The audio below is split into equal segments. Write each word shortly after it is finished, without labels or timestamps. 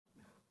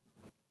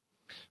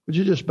Would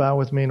you just bow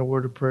with me in a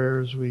word of prayer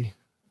as we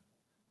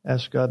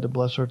ask God to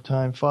bless our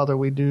time? Father,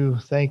 we do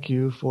thank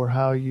you for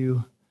how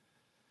you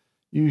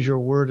use your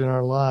word in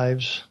our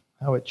lives,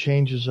 how it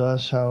changes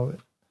us, how it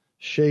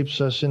shapes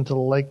us into the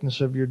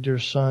likeness of your dear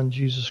Son,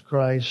 Jesus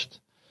Christ.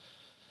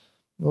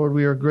 Lord,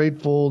 we are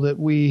grateful that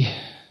we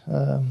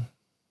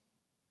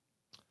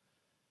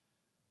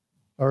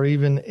are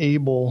even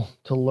able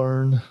to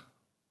learn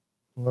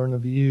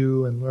of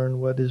you and learn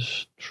what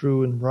is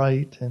true and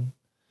right and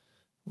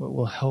what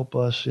will help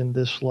us in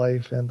this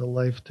life and the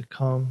life to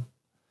come.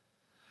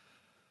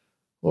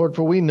 Lord,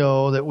 for we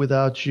know that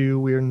without you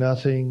we are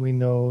nothing. We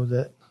know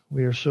that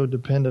we are so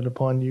dependent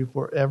upon you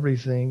for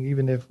everything.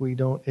 Even if we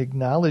don't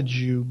acknowledge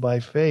you by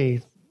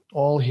faith,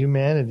 all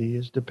humanity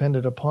is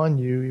dependent upon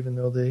you, even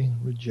though they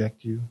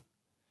reject you.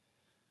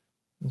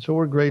 And so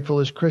we're grateful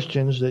as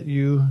Christians that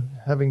you,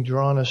 having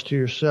drawn us to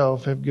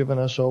yourself, have given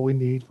us all we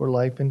need for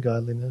life and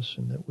godliness,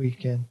 and that we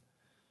can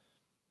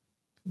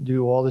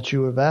do all that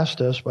you have asked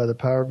us by the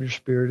power of your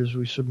Spirit as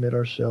we submit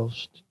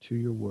ourselves to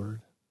your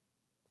word.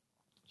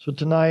 So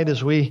tonight,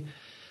 as we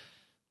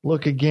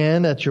look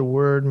again at your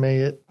word, may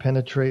it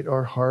penetrate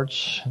our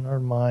hearts and our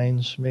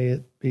minds. May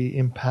it be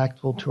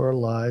impactful to our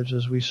lives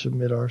as we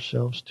submit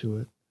ourselves to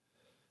it.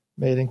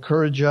 May it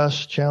encourage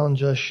us,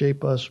 challenge us,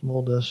 shape us,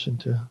 mold us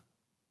into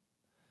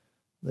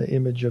the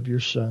image of your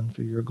Son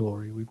for your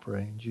glory, we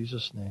pray. In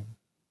Jesus' name,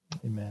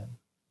 amen.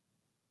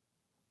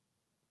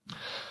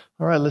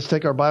 All right, let's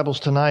take our Bibles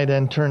tonight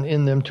and turn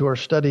in them to our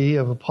study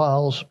of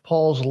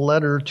Paul's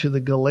letter to the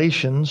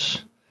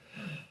Galatians.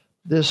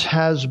 This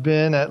has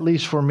been, at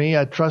least for me,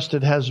 I trust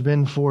it has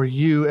been for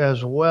you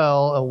as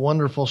well, a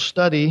wonderful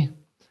study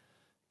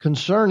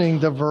concerning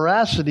the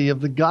veracity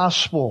of the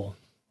gospel.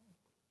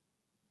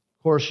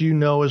 Of course, you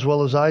know as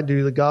well as I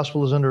do, the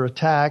gospel is under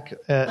attack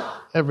at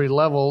every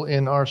level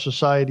in our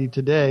society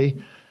today.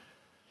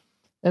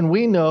 And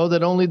we know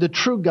that only the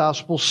true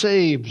gospel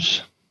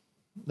saves.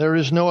 There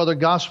is no other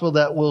gospel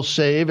that will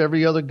save.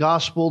 Every other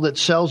gospel that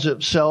sells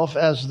itself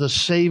as the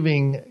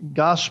saving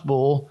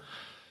gospel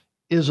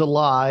is a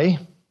lie.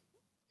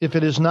 If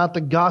it is not the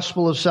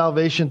gospel of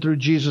salvation through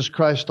Jesus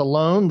Christ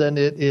alone, then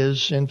it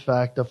is, in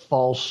fact, a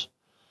false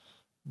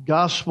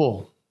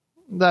gospel.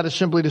 That is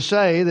simply to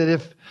say that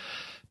if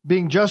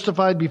being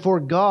justified before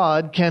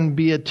God can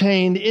be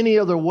attained any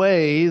other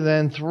way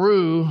than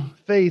through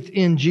faith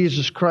in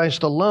Jesus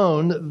Christ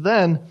alone,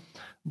 then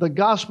the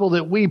gospel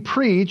that we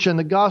preach and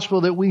the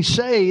gospel that we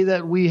say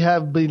that we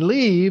have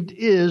believed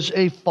is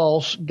a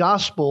false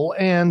gospel,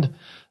 and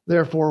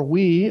therefore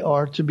we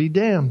are to be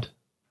damned.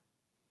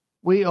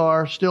 We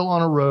are still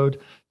on a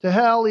road to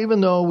hell, even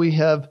though we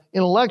have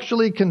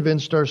intellectually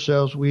convinced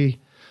ourselves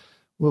we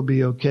will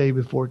be okay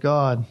before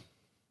God.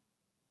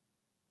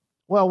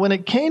 Well, when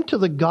it came to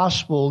the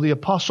gospel, the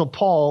Apostle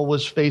Paul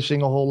was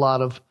facing a whole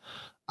lot of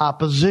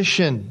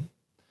opposition.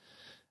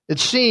 It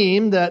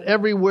seemed that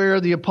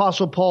everywhere the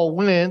Apostle Paul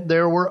went,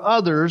 there were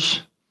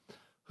others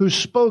who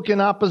spoke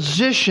in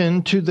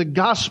opposition to the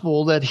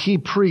gospel that he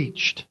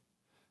preached,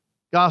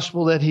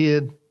 gospel that he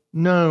had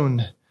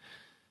known.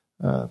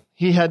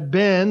 He had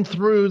been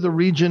through the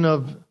region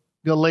of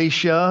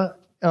Galatia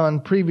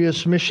on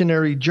previous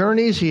missionary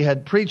journeys. He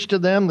had preached to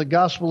them the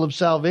gospel of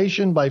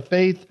salvation by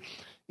faith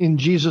in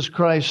Jesus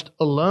Christ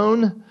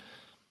alone.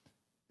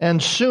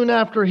 And soon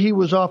after he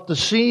was off the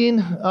scene,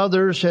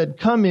 others had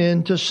come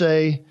in to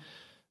say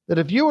that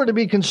if you were to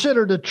be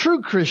considered a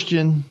true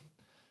Christian,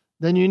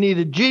 then you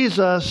needed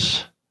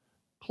Jesus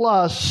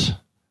plus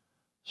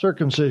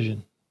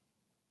circumcision.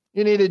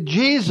 You needed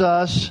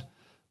Jesus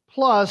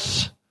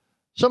plus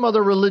some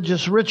other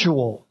religious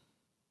ritual.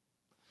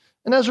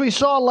 And as we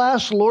saw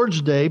last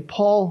Lord's Day,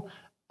 Paul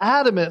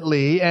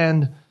adamantly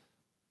and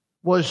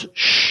was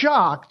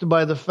shocked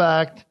by the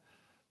fact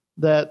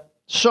that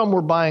some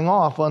were buying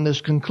off on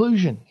this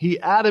conclusion. He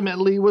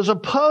adamantly was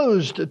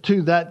opposed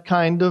to that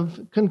kind of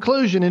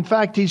conclusion. In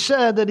fact, he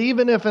said that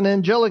even if an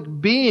angelic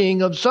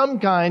being of some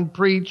kind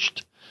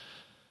preached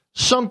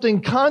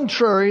something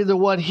contrary to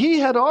what he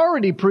had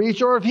already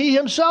preached, or if he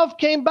himself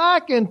came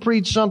back and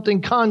preached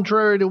something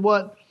contrary to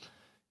what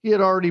he had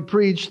already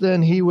preached,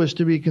 then he was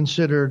to be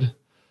considered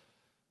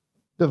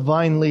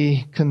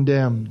divinely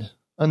condemned,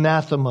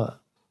 anathema,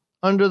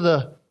 under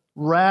the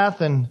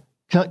wrath and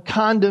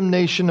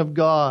condemnation of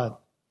God.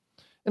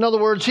 In other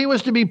words, he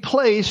was to be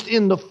placed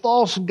in the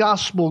false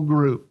gospel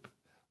group.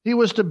 He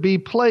was to be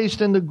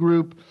placed in the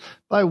group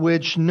by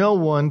which no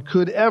one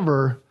could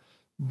ever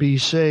be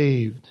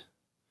saved.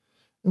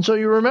 And so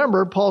you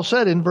remember, Paul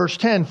said in verse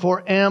 10,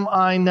 "For am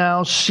I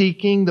now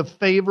seeking the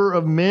favor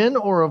of men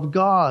or of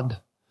God?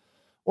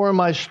 Or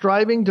am I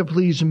striving to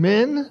please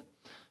men?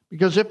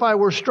 Because if I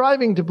were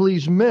striving to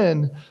please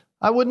men,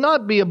 I would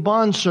not be a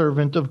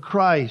bondservant of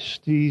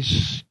Christ."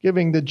 He's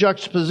giving the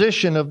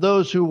juxtaposition of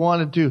those who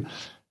wanted to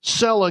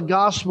sell a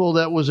gospel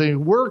that was a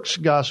works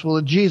gospel,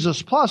 a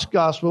Jesus plus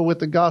gospel, with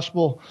the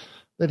gospel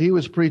that he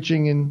was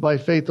preaching by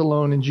faith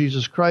alone in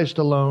Jesus Christ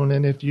alone.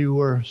 And if you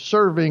were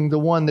serving the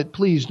one that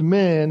pleased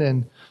men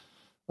and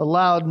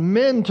allowed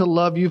men to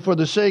love you for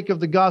the sake of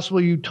the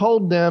gospel you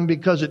told them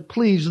because it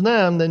pleased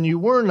them, then you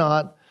were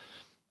not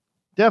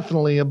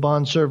definitely a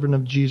bondservant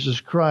of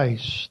Jesus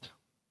Christ.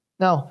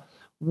 Now,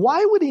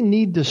 why would he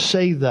need to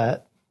say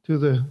that to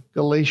the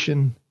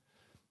Galatian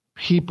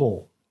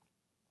people?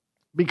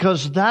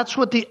 Because that's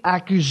what the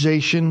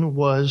accusation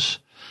was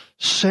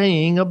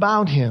saying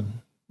about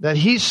him. That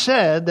he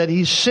said that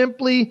he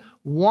simply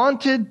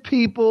wanted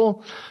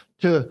people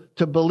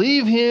to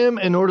believe him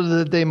in order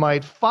that they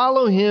might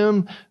follow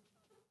him,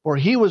 for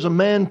he was a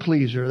man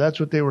pleaser. That's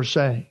what they were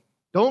saying.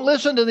 Don't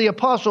listen to the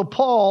Apostle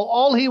Paul.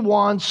 All he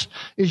wants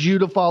is you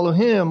to follow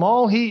him.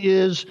 All he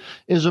is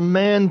a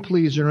man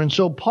pleaser. And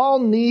so Paul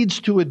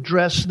needs to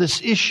address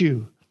this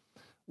issue.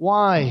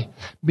 Why?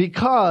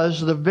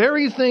 Because the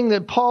very thing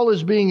that Paul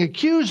is being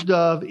accused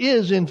of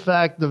is, in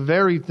fact, the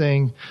very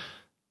thing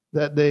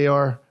that they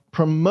are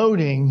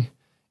promoting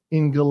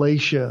in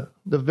Galatia.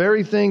 The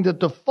very thing that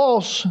the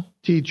false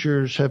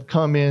teachers have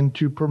come in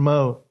to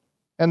promote.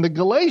 And the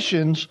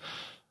Galatians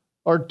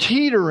are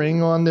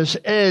teetering on this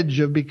edge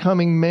of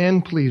becoming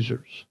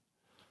man-pleasers.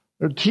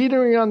 They're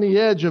teetering on the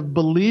edge of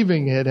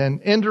believing it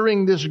and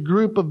entering this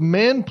group of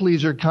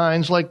man-pleaser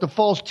kinds like the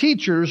false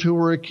teachers who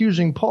were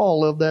accusing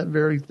Paul of that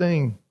very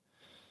thing.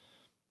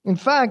 In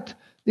fact,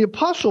 the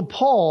Apostle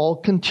Paul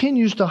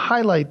continues to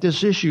highlight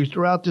this issue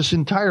throughout this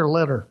entire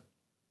letter.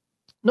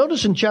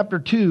 Notice in chapter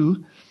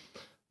 2,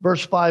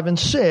 verse 5 and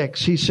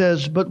 6, he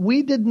says, "But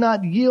we did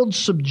not yield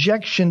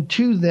subjection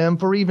to them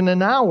for even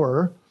an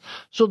hour,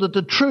 so that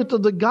the truth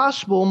of the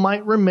gospel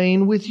might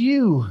remain with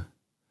you.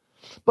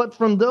 But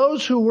from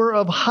those who were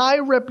of high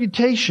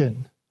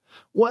reputation,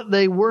 what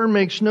they were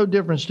makes no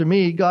difference to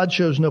me. God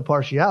shows no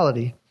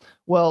partiality.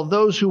 Well,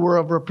 those who were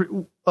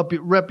of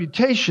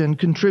reputation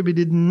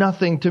contributed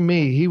nothing to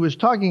me." He was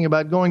talking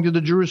about going to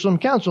the Jerusalem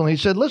council. And he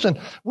said, listen,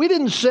 we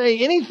didn't say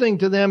anything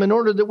to them in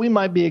order that we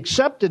might be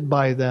accepted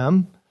by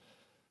them.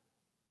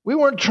 We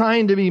weren't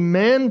trying to be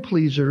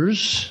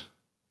man-pleasers.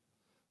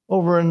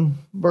 Over in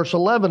verse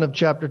 11 of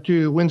chapter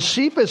 2, "When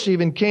Cephas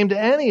even came to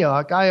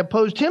Antioch, I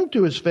opposed him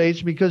to his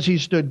face because he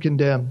stood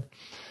condemned.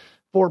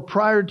 For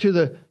prior to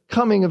the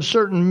coming of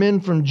certain men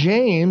from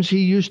James, he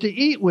used to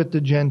eat with the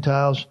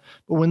Gentiles.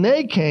 But when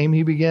they came,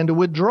 he began to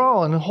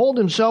withdraw and hold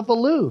himself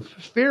aloof,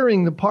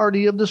 fearing the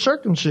party of the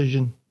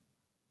circumcision.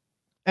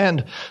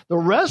 And the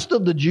rest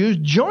of the Jews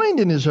joined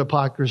in his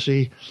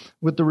hypocrisy,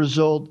 with the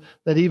result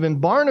that even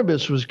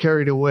Barnabas was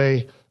carried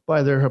away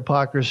by their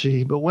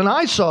hypocrisy. But when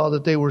I saw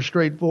that they were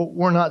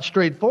not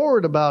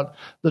straightforward about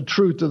the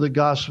truth of the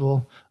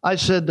gospel, I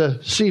said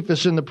to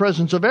Cephas in the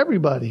presence of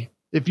everybody,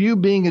 if you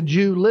being a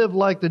Jew live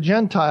like the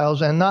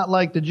Gentiles and not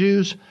like the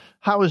Jews,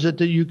 how is it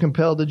that you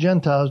compel the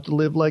Gentiles to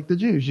live like the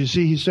Jews? You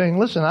see, he's saying,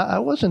 listen, I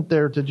wasn't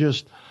there to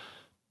just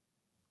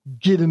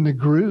get in the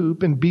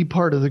group and be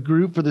part of the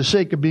group for the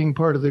sake of being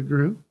part of the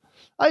group.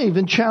 I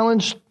even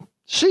challenged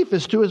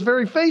Cephas to his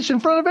very face in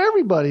front of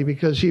everybody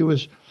because he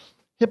was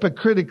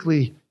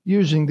hypocritically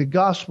using the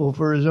gospel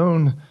for his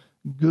own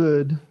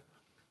good.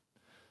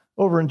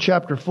 Over in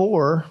chapter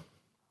 4,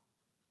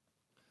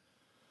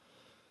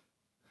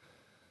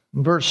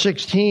 verse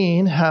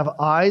 16, "Have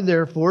I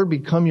therefore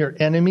become your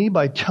enemy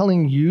by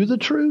telling you the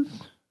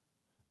truth?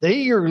 They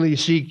eagerly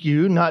seek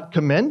you, not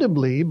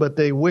commendably, but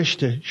they wish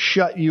to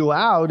shut you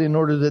out in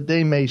order that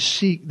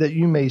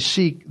you may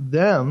seek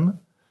them.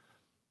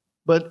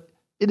 But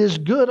it is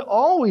good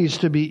always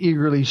to be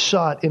eagerly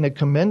sought in a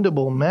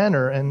commendable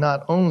manner, and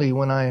not only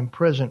when I am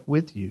present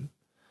with you."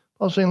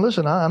 Paul's saying,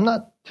 listen, I'm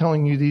not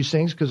telling you these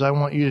things because I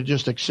want you to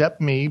just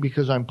accept me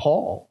because I'm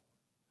Paul.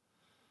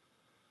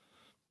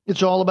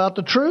 It's all about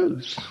the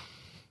truth.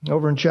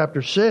 Over in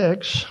chapter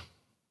 6,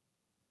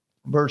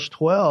 verse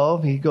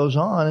 12, he goes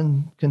on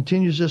and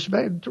continues this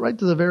right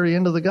to the very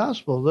end of the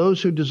gospel.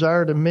 "Those who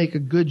desire to make a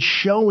good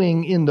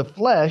showing in the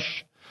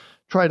flesh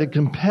try to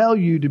compel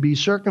you to be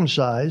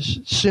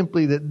circumcised,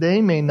 simply that they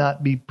may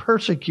not be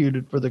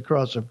persecuted for the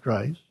cross of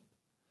Christ."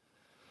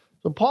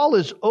 So Paul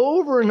is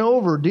over and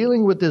over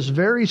dealing with this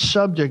very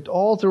subject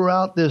all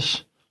throughout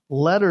this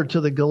letter to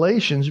the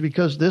Galatians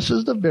because this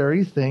is the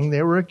very thing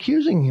they were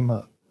accusing him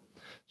of.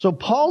 So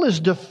Paul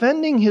is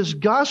defending his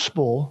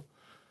gospel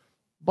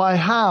by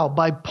how?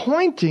 By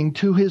pointing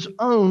to his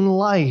own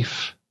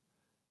life.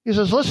 He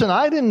says, listen,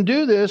 I didn't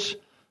do this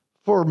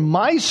for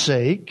my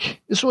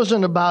sake. This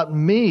wasn't about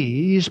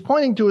me. He's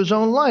pointing to his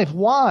own life.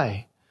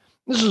 Why?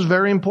 This is a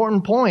very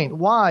important point.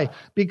 Why?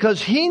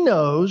 Because he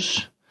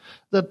knows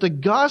that the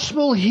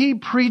gospel he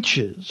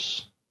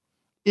preaches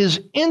is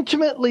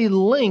intimately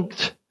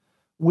linked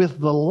with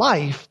the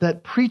life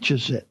that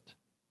preaches it.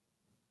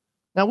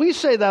 Now, we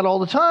say that all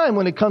the time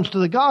when it comes to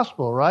the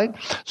gospel, right?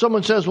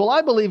 Someone says, well,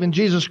 I believe in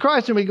Jesus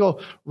Christ. And we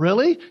go,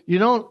 really? You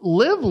don't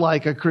live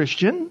like a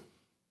Christian?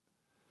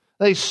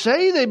 They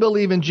say they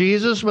believe in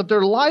Jesus, but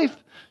their life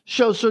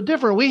shows so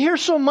different. We hear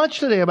so much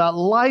today about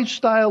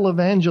lifestyle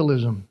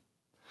evangelism.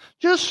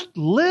 Just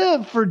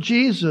live for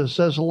Jesus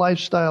as a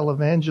lifestyle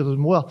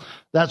evangelism. Well,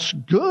 that's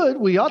good.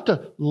 We ought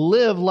to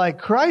live like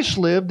Christ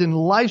lived in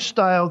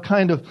lifestyle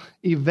kind of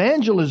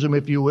evangelism,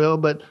 if you will.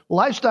 But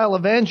lifestyle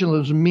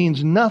evangelism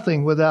means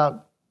nothing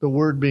without the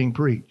word being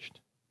preached.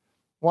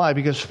 Why?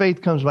 Because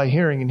faith comes by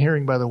hearing, and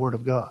hearing by the word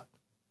of God.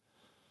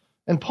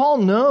 And Paul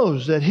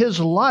knows that his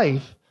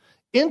life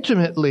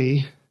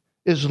intimately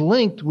is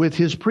linked with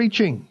his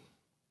preaching.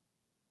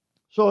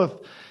 So if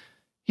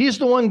he's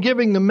the one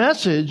giving the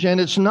message and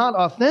it's not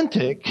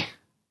authentic,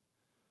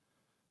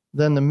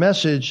 then the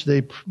message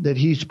that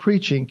he's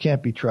preaching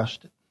can't be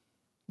trusted.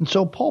 And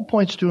so Paul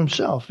points to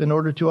himself in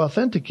order to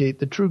authenticate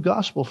the true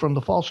gospel from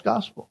the false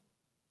gospel.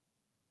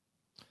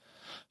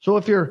 So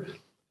if you're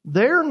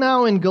there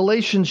now in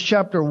Galatians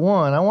chapter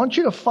 1, I want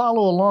you to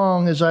follow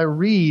along as I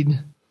read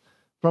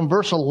from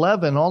verse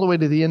 11 all the way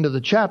to the end of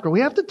the chapter.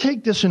 We have to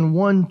take this in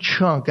one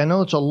chunk. I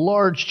know it's a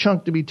large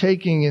chunk to be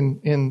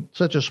taking in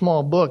such a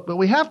small book, but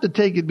we have to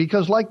take it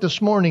because, like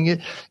this morning,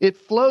 it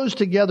flows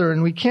together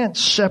and we can't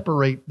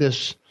separate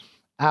this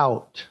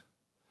out.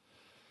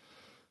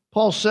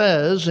 Paul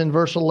says in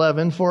verse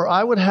 11, "For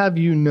I would have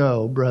you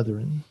know,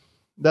 brethren,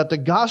 that the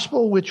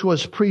gospel which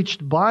was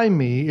preached by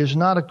me is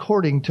not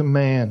according to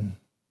man.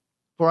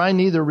 For I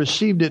neither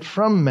received it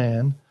from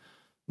man,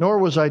 nor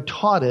was I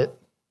taught it,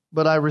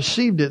 but I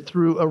received it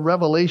through a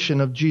revelation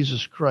of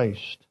Jesus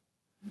Christ.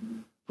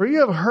 For you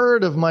have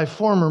heard of my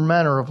former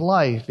manner of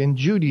life in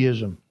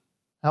Judaism,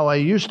 how I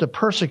used to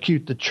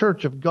persecute the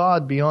church of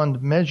God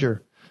beyond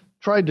measure,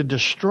 tried to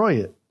destroy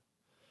it.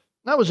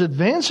 I was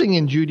advancing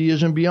in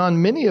Judaism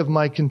beyond many of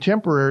my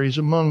contemporaries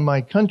among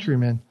my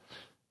countrymen,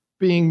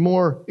 being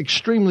more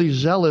extremely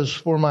zealous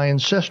for my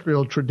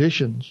ancestral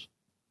traditions.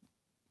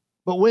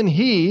 But when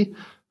he,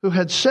 who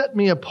had set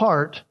me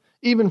apart,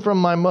 even from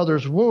my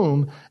mother's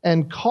womb,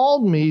 and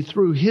called me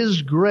through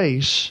his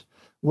grace,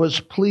 was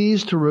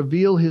pleased to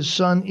reveal his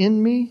Son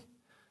in me,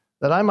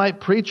 that I might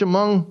preach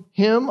among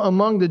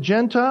the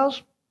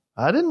Gentiles,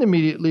 I didn't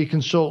immediately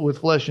consult with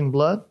flesh and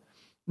blood,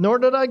 nor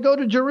did I go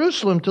to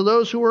Jerusalem to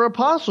those who were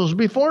apostles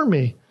before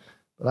me,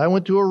 but I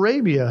went to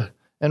Arabia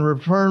and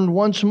returned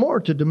once more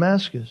to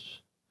Damascus.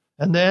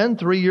 And then,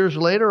 3 years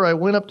later, I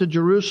went up to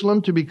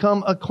Jerusalem to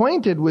become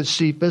acquainted with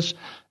Cephas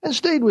and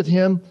stayed with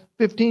him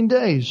 15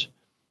 days.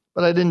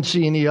 But I didn't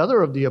see any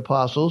other of the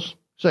apostles,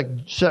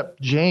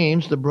 except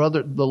James, the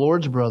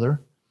Lord's brother.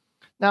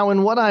 Now,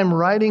 in what I'm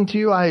writing to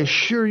you, I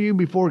assure you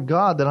before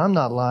God that I'm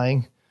not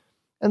lying.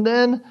 And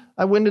then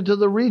I went into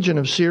the region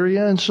of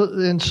Syria and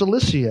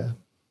Cilicia.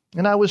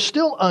 And I was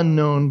still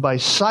unknown by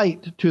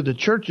sight to the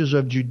churches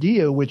of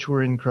Judea which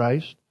were in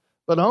Christ,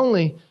 but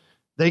only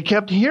they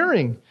kept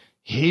hearing,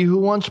 he who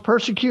once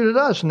persecuted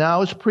us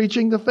now is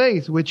preaching the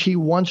faith which he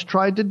once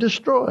tried to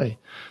destroy.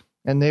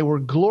 And they were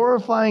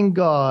glorifying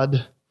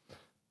God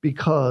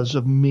because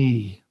of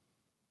me."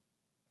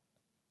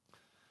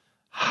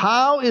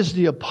 How is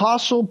the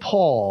Apostle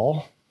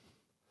Paul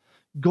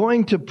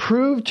going to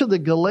prove to the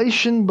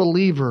Galatian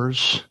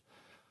believers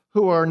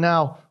who are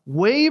now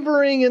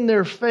wavering in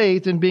their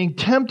faith and being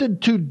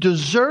tempted to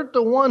desert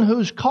the one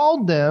who's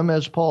called them,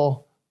 as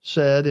Paul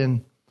said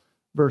in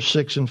verse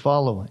 6 and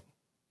following?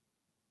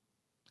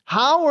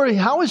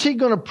 How is he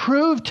going to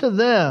prove to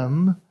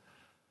them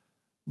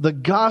the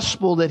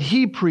gospel that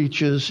he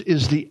preaches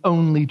is the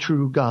only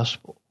true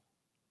gospel?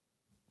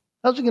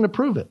 How's he going to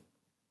prove it?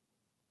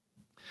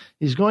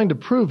 He's going to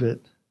prove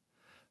it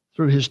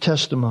through his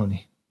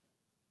testimony.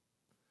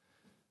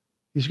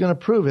 He's going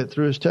to prove it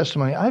through his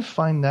testimony. I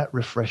find that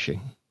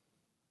refreshing.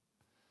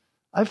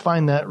 I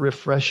find that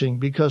refreshing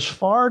because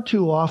far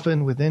too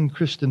often within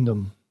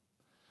Christendom,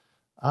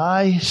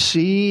 I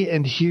see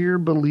and hear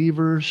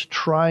believers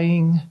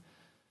trying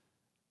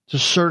to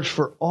search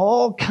for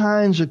all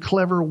kinds of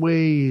clever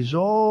ways,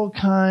 all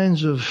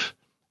kinds of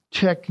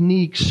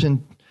techniques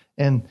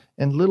and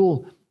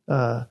little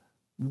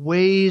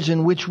ways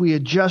in which we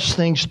adjust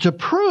things to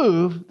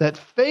prove that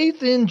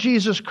faith in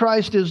Jesus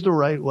Christ is the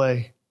right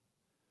way.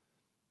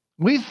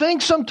 We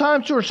think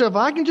sometimes to ourselves,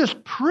 if I can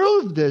just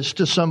prove this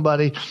to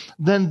somebody,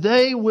 then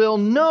they will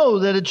know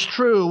that it's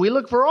true. We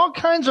look for all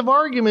kinds of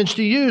arguments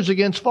to use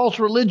against false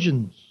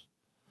religions.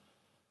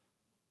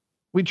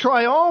 We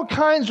try all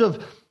kinds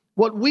of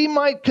what we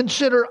might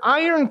consider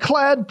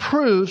ironclad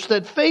proofs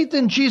that faith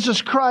in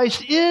Jesus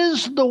Christ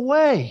is the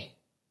way.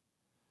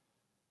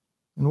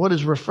 And what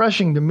is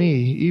refreshing to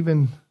me,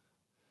 even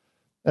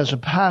as a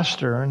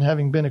pastor and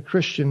having been a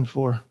Christian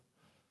for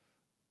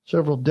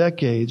several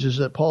decades, is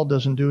that Paul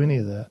doesn't do any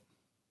of that.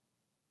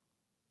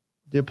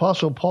 The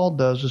Apostle Paul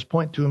does is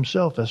point to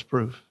himself as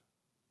proof.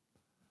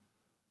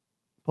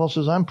 Paul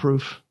says, I'm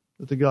proof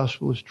that the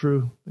gospel is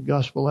true, the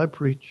gospel I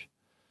preach.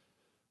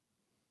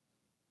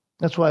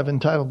 That's why I've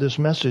entitled this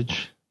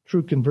message,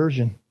 True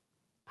Conversion,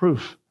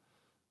 Proof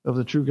of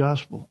the True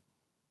Gospel.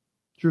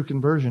 True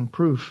conversion,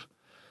 proof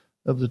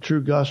of the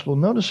true gospel.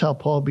 Notice how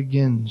Paul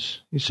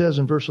begins. He says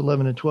in verse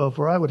 11 and 12,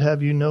 "For I would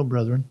have you know,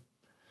 brethren,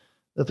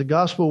 that the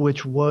gospel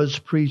which was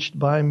preached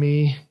by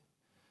me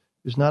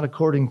is not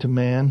according to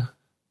man,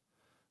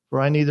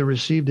 for I neither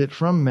received it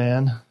from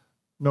man,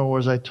 nor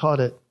was I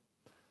taught it,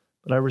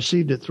 but I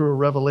received it through a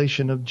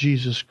revelation of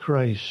Jesus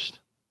Christ.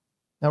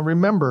 Now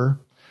remember,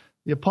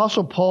 the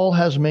Apostle Paul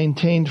has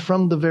maintained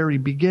from the very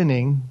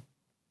beginning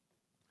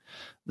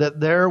that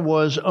there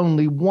was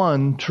only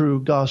one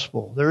true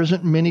gospel. There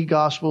isn't many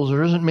gospels.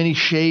 There isn't many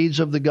shades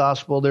of the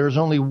gospel. There is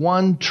only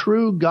one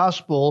true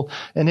gospel,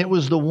 and it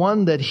was the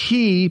one that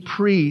he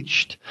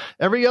preached.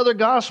 Every other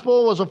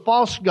gospel was a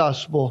false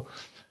gospel.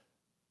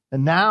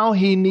 And now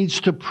he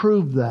needs to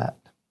prove that.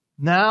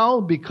 Now,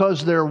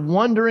 because they're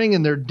wondering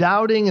and they're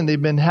doubting and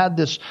they've had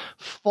this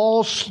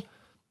false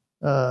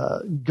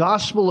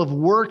gospel of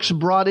works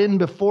brought in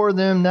before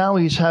them, now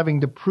he's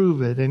having to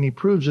prove it. And he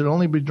proves it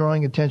only by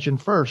drawing attention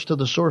first to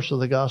the source of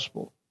the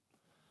gospel.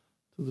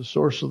 To the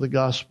source of the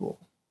gospel.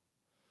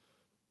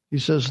 He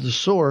says the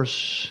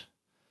source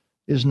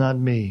is not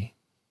me.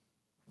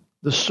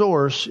 The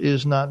source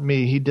is not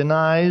me. He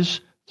denies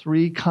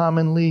three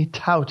commonly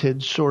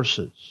touted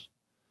sources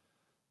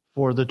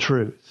for the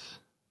truth.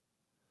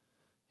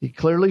 He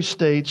clearly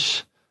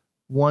states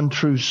one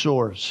true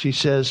source. He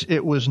says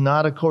it was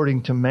not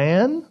according to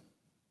man,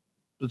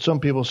 that some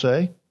people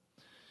say.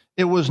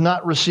 It was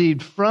not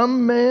received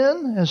from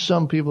man, as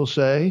some people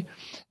say.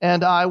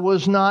 And I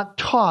was not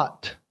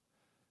taught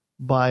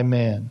by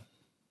man.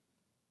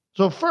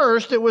 So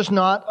first, it was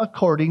not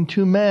according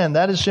to man.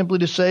 That is simply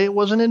to say it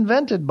wasn't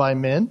invented by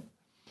men.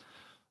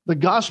 The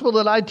gospel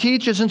that I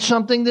teach isn't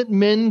something that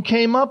men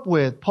came up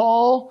with.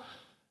 Paul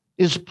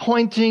is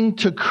pointing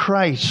to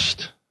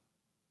Christ.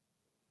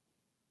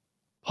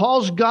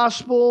 Paul's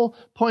gospel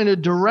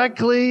pointed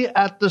directly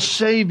at the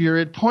Savior.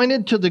 It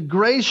pointed to the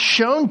grace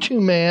shown to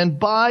man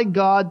by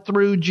God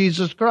through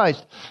Jesus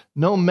Christ.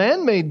 No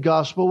man-made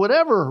gospel would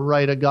ever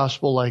write a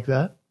gospel like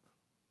that.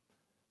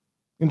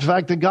 In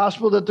fact, the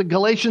gospel that the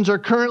Galatians are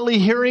currently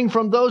hearing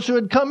from those who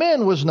had come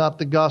in was not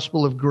the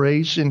gospel of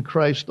grace in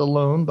Christ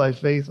alone, by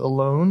faith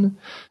alone.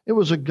 It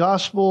was a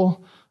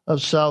gospel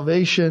of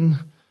salvation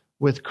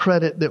with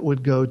credit that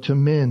would go to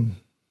men.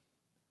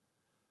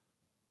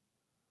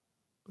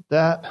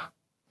 That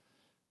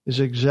is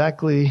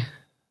exactly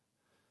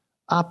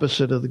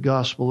opposite of the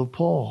gospel of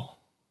Paul.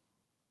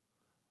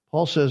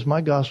 Paul says,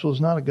 my gospel is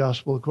not a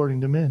gospel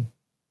according to men.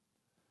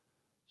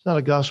 It's not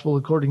a gospel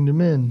according to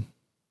men.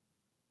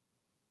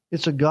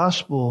 It's a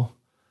gospel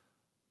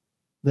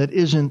that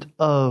isn't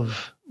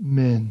of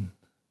men.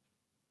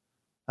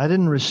 I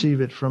didn't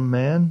receive it from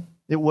man.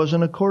 It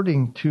wasn't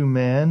according to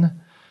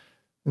man.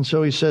 And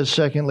so he says,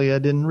 secondly, I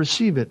didn't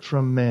receive it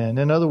from man.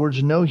 In other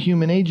words, no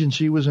human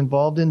agency was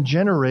involved in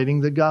generating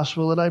the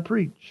gospel that I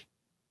preach.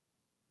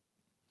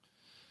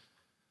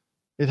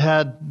 It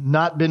had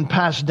not been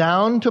passed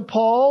down to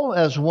Paul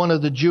as one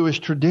of the Jewish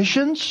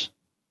traditions.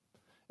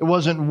 It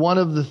wasn't one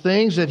of the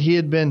things that he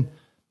had been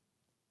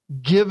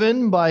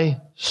given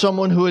by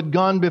someone who had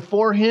gone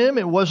before him.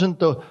 It wasn't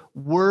the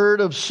word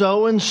of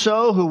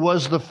so-and-so who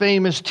was the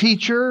famous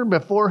teacher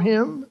before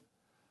him.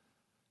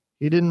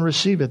 He didn't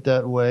receive it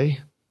that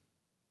way.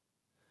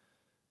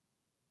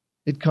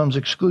 It comes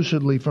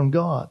exclusively from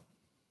God.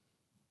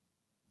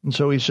 And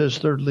so he says,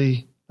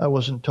 thirdly, I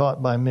wasn't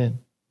taught by men.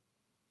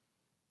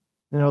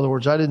 In other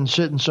words, I didn't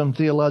sit in some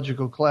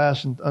theological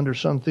class and under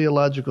some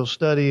theological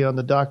study on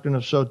the doctrine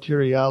of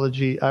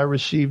soteriology. I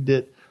received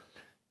it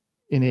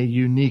in a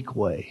unique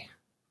way.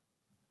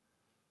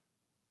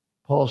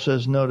 Paul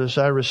says, notice,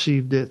 I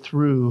received it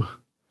through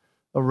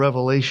a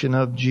revelation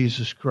of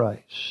Jesus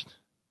Christ.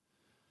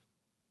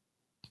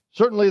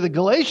 Certainly the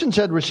Galatians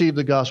had received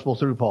the gospel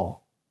through Paul.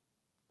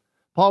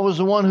 Paul was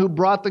the one who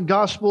brought the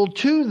gospel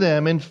to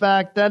them. In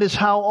fact, that is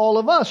how all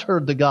of us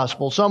heard the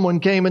gospel. Someone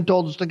came and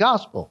told us the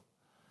gospel.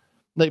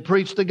 They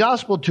preached the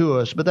gospel to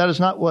us, but that is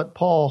not what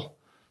Paul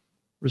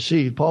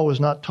received. Paul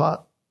was not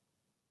taught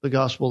the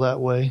gospel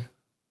that way.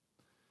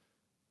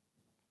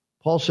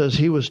 Paul says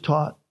he was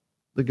taught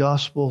the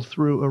gospel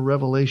through a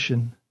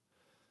revelation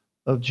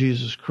of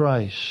Jesus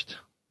Christ.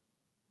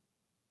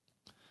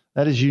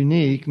 That is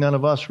unique. None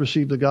of us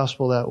receive the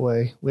gospel that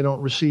way. We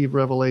don't receive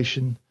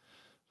revelation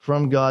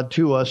from God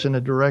to us in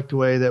a direct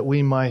way that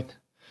we might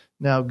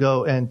now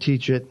go and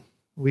teach it.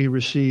 We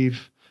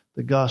receive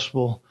the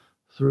gospel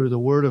through the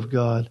Word of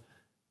God.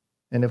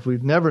 And if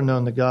we've never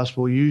known the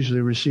gospel, we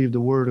usually receive the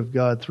Word of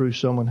God through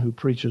someone who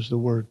preaches the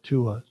Word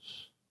to us.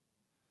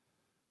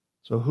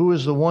 So who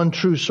is the one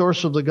true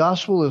source of the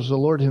gospel? Is the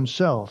Lord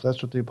himself.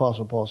 That's what the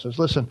Apostle Paul says.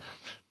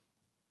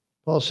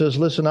 Paul says,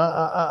 listen,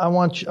 I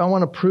want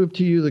to prove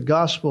to you the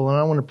gospel, and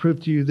I want to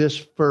prove to you this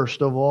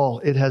first of all.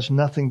 It has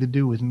nothing to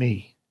do with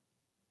me.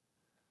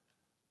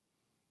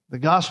 The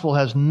gospel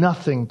has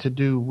nothing to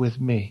do with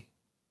me.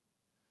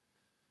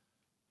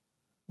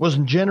 It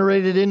wasn't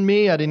generated in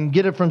me. I didn't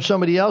get it from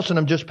somebody else, and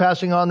I'm just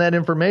passing on that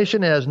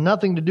information. It has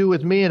nothing to do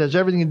with me. It has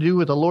everything to do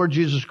with the Lord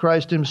Jesus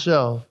Christ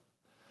himself.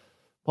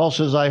 Paul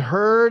says, I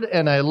heard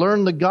and I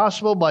learned the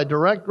gospel by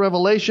direct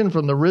revelation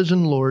from the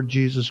risen Lord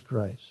Jesus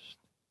Christ.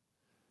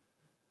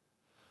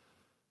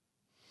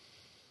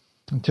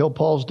 Until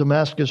Paul's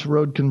Damascus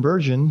Road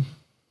conversion,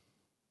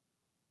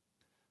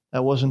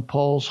 that wasn't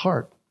Paul's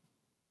heart.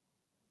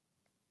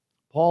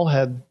 Paul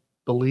had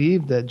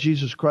believed that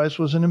Jesus Christ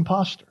was an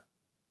imposter,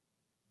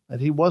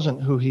 that he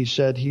wasn't who he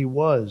said he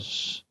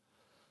was.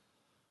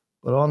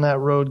 But on that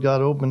road,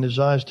 God opened his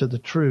eyes to the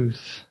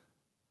truth.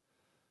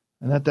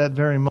 And at that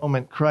very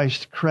moment,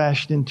 Christ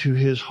crashed into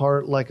his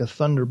heart like a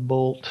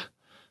thunderbolt,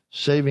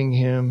 saving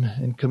him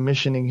and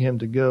commissioning him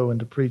to go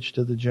and to preach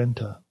to the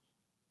Gentiles.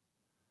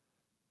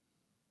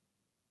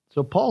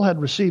 So Paul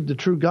had received the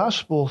true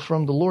gospel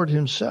from the Lord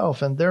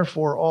himself, and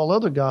therefore all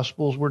other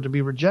gospels were to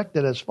be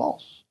rejected as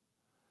false.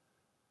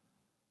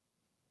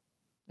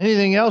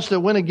 Anything else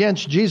that went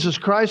against Jesus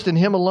Christ and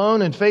him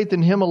alone and faith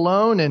in him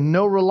alone and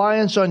no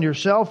reliance on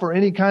yourself or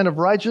any kind of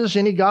righteousness,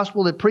 any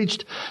gospel that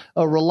preached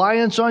a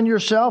reliance on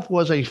yourself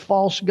was a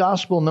false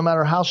gospel, no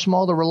matter how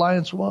small the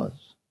reliance was.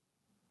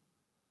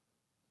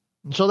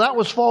 And so that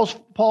was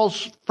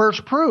Paul's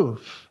first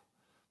proof.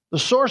 The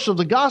source of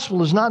the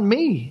gospel is not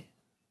me.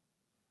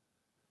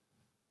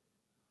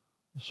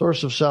 The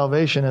source of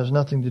salvation has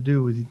nothing to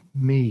do with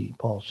me,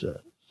 Paul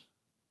says.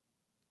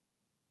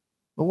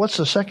 But what's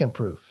the second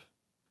proof?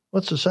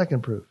 What's the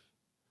second proof?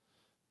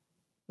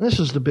 This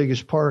is the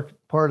biggest part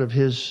of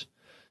his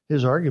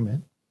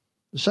argument.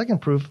 The second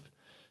proof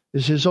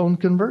is his own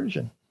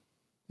conversion.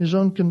 His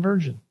own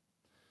conversion.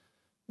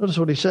 Notice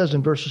what he says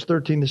in verses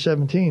 13 to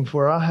 17.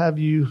 For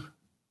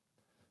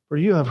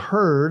you have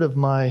heard of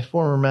my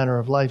former manner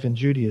of life in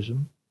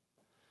Judaism,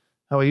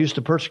 how I used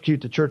to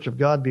persecute the church of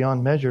God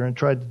beyond measure and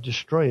tried to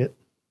destroy it.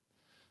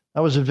 I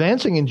was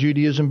advancing in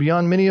Judaism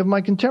beyond many of my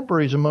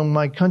contemporaries among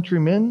my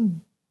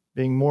countrymen,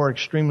 being more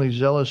extremely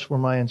zealous for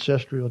my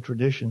ancestral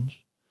traditions.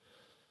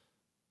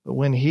 But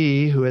when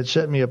he, who had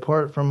set me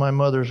apart from my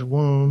mother's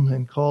womb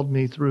and called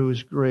me through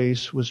his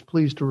grace, was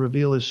pleased to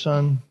reveal his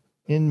Son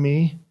in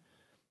me,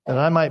 that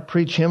I might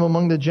preach him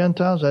among the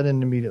Gentiles, I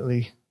didn't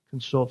immediately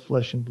consult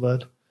flesh and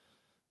blood.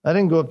 I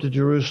didn't go up to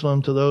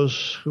Jerusalem to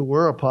those who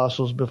were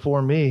apostles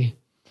before me.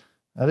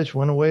 I just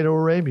went away to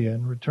Arabia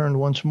and returned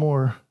once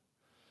more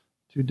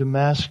to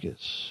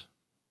Damascus.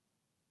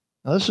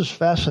 Now, this is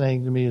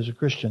fascinating to me as a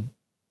Christian.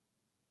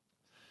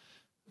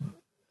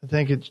 I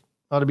think it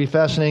ought to be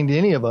fascinating to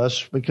any of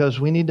us because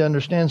we need to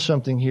understand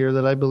something here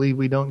that I believe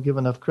we don't give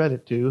enough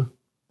credit to.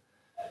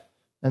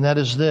 And that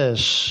is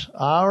this: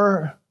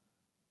 our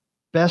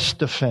best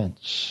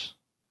defense.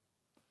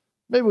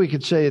 Maybe we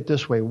could say it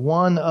this way: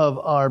 one of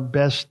our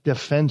best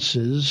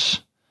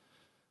defenses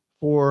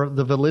for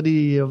the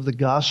validity of the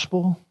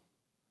gospel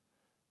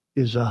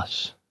is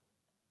us.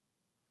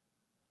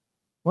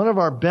 One of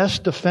our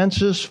best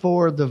defenses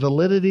for the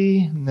validity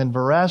and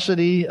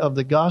veracity of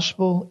the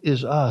gospel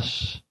is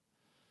us.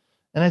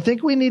 And I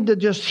think we need to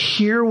just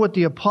hear what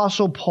the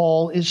Apostle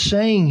Paul is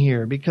saying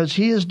here, because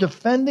he is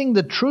defending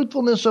the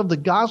truthfulness of the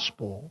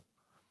gospel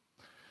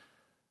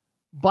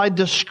by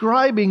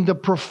describing the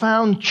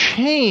profound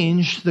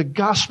change the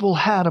gospel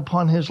had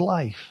upon his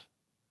life.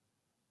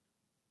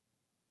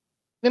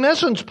 In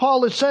essence,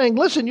 Paul is saying,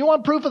 listen, you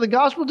want proof of the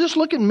gospel? Just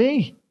look at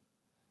me.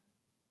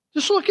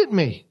 Just look at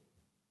me.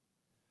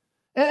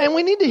 And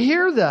we need to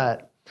hear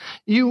that.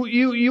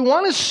 You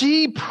want to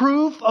see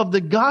proof of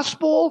the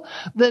gospel?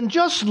 Then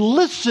just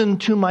listen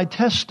to my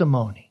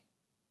testimony.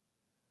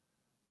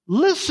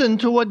 Listen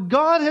to what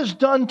God has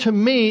done to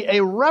me,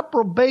 a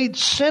reprobate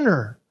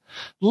sinner.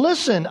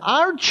 Listen,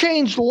 our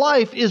changed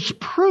life is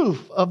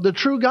proof of the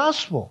true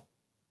gospel.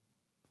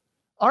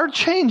 Our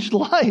changed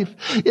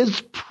life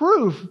is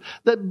proof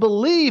that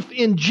belief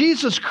in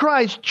Jesus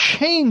Christ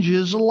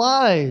changes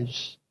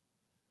lives.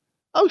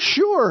 Oh,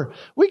 sure,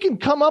 we can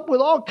come up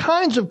with all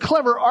kinds of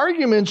clever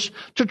arguments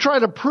to try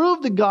to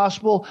prove the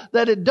gospel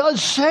that it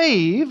does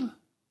save.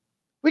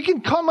 We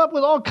can come up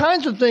with all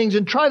kinds of things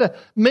and try to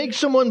make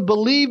someone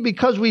believe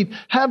because we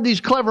have these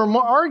clever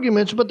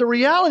arguments, but the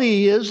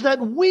reality is that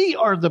we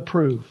are the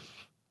proof.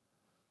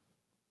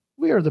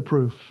 We are the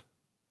proof.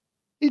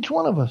 Each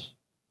one of us.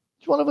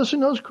 Each one of us who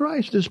knows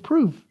Christ is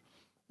proof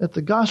that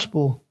the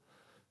gospel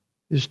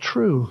is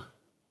true.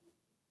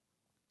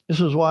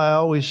 This is why I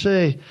always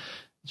say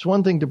it's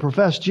one thing to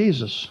profess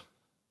Jesus.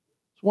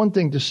 It's one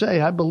thing to say,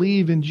 I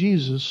believe in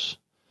Jesus,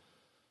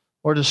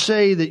 or to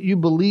say that you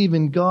believe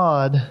in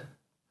God.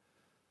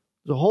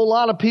 There's a whole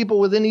lot of people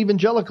within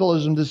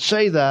evangelicalism that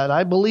say that.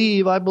 I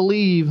believe.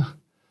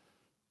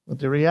 But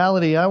the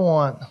reality I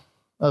want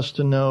us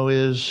to know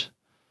is,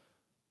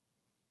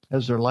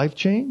 has their life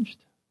changed?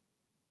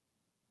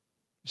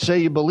 Say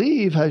you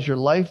believe, has your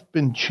life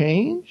been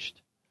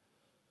changed?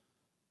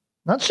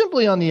 Not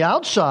simply on the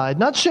outside,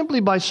 not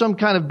simply by some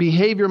kind of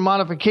behavior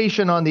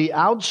modification on the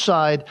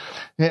outside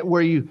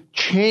where you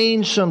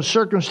change some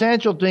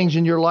circumstantial things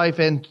in your life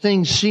and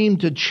things seem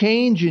to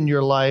change in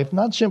your life.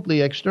 Not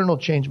simply external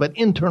change, but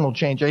internal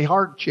change, a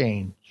heart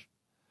change.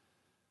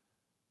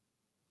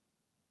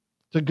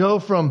 To go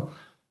from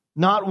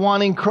not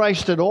wanting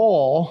Christ at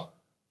all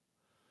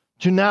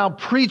to now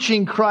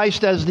preaching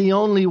Christ as the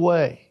only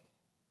way.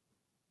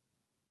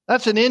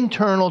 That's an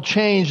internal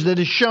change that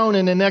is shown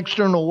in an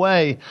external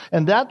way.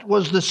 And that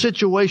was the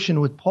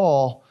situation with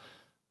Paul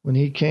when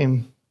he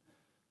came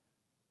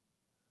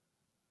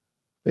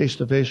face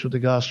to face with the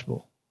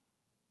gospel.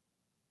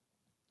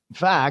 In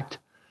fact,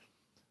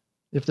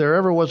 if there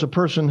ever was a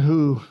person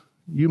who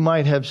you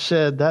might have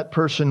said that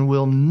person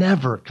will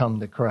never come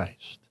to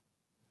Christ,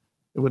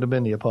 it would have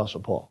been the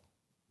Apostle Paul.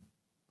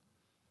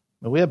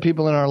 But we have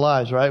people in our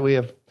lives, right? We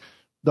have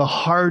the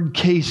hard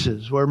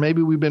cases where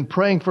maybe we've been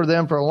praying for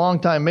them for a long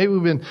time. Maybe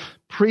we've been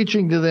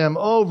preaching to them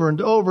over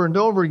and over and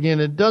over again.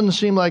 It doesn't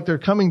seem like they're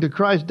coming to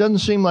Christ. Doesn't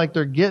seem like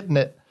they're getting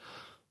it.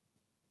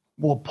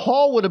 Well,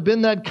 Paul would have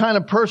been that kind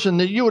of person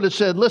that you would have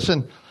said,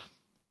 listen,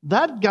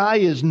 that guy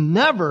is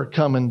never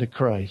coming to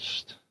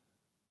Christ.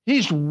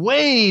 He's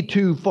way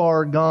too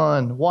far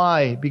gone.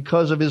 Why?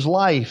 Because of his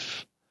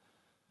life.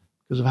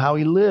 Because of how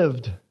he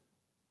lived.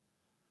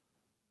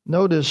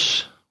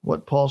 Notice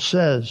what Paul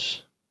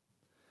says.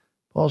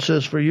 Paul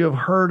says, for you have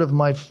heard of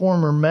my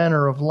former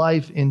manner of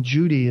life in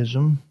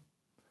Judaism,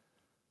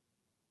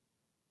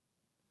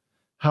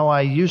 how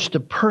I used to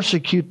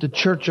persecute the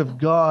church of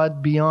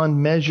God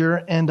beyond measure,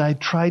 and I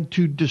tried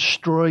to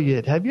destroy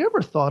it. Have you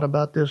ever thought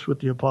about this with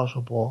the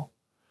Apostle Paul?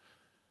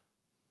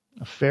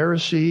 A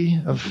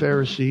Pharisee of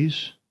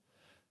Pharisees,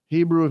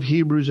 Hebrew of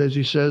Hebrews, as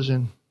he says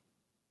in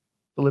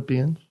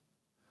Philippians.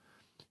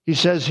 He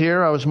says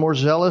here, I was more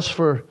zealous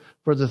for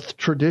the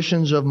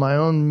traditions of my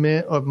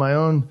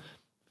own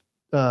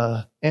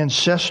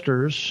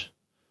ancestors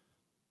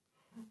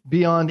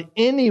beyond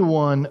any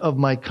one of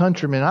my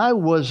countrymen. I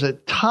was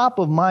at top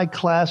of my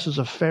class as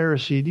a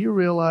Pharisee. Do you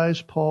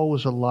realize Paul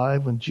was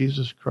alive when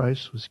Jesus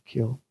Christ was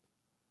killed?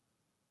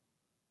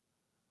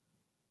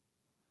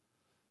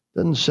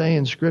 Doesn't say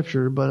in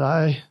Scripture, but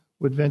I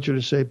would venture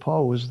to say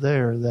Paul was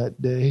there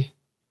that day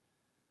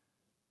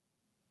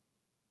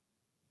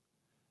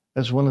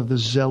as one of the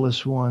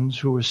zealous ones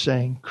who were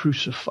saying,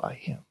 crucify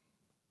him.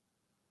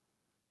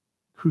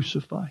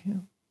 Crucify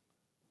him.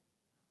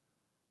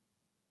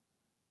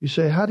 You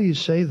say, how do you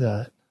say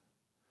that?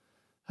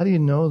 How do you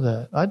know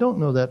that? I don't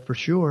know that for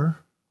sure.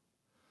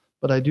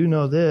 But I do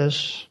know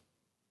this,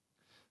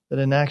 that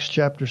in Acts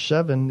chapter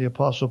 7, the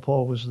Apostle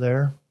Paul was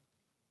there.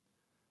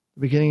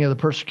 The beginning of the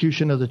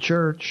persecution of the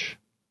church.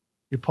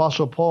 The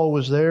Apostle Paul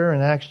was there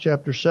in Acts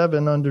chapter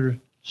 7 under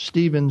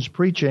Stephen's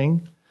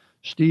preaching.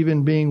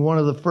 Stephen being one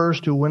of the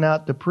first who went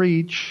out to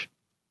preach.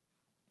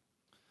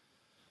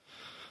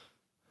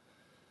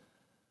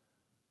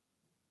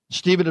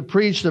 Stephen had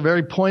preached a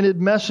very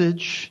pointed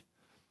message,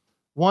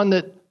 one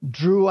that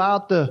drew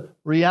out the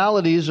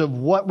realities of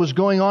what was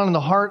going on in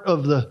the heart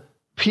of the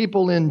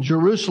people in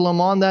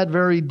Jerusalem on that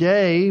very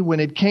day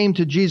when it came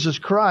to Jesus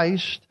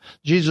Christ.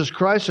 Jesus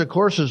Christ, of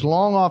course, is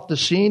long off the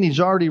scene. He's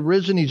already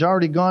risen. He's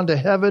already gone to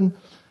heaven.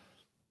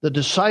 The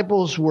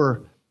disciples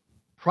were,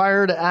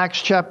 prior to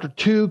Acts chapter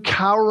 2,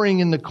 cowering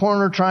in the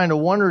corner trying to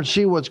wonder and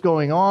see what's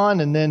going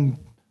on. And then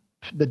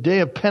the day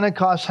of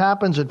Pentecost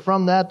happens, and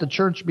from that the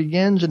church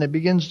begins, and it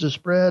begins to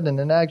spread. And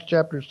in Acts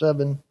chapter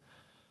 7,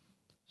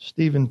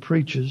 Stephen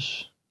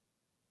preaches.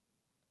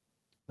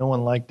 No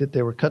one liked it.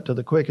 They were cut to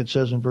the quick, it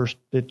says in verse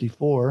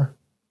 54.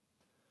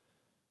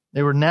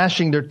 They were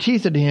gnashing their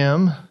teeth at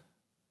him.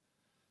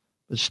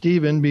 But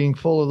Stephen, being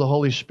full of the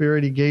Holy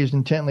Spirit, he gazed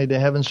intently to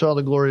heaven, saw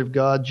the glory of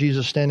God,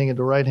 Jesus standing at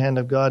the right hand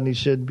of God, and he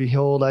said,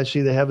 behold, I see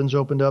the heavens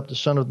opened up, the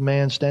Son of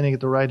Man standing at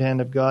the right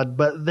hand of God.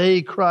 But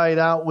they cried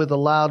out with a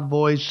loud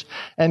voice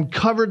and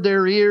covered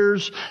their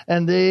ears,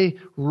 and they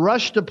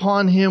rushed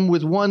upon him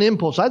with one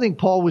impulse. I think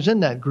Paul was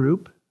in that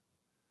group.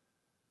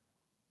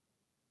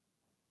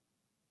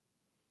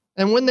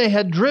 And when they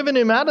had driven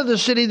him out of the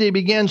city, they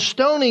began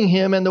stoning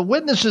him, and the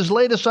witnesses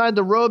laid aside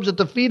the robes at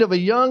the feet of a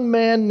young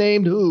man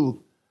named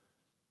who?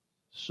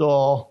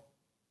 Saul.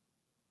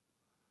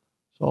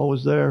 Saul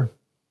was there.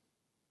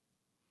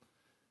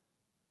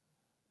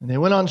 And they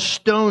went on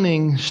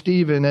stoning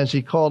Stephen as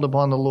he called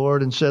upon the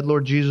Lord and said,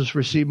 Lord Jesus,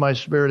 receive my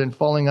spirit. And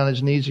falling on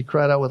his knees, he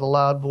cried out with a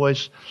loud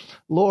voice,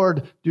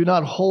 Lord, do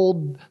not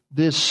hold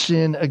this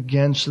sin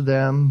against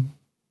them.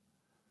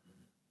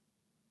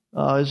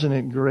 Isn't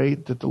it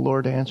great that the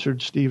Lord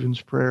answered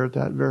Stephen's prayer at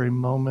that very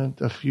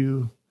moment, a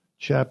few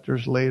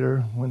chapters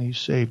later when he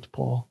saved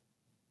Paul?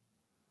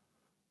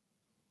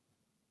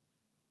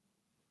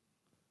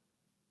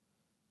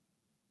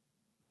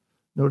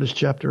 Notice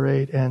chapter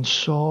 8, and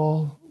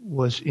Saul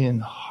was in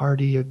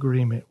hearty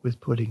agreement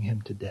with putting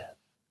him to death.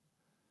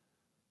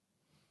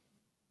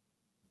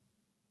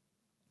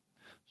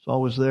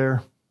 Saul was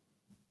there.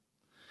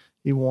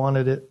 He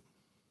wanted it.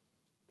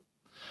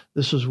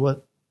 This is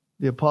what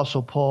the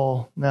Apostle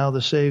Paul, now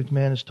the saved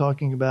man, is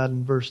talking about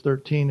in verse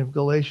 13 of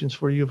Galatians,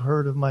 for you have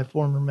heard of my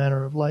former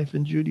manner of life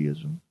in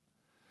Judaism.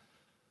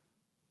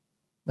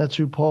 That's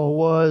who Paul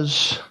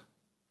was.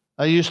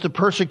 I used to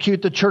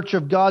persecute the church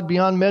of God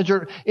beyond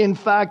measure. In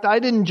fact, I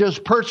didn't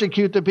just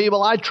persecute the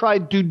people, I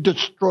tried to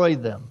destroy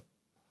them.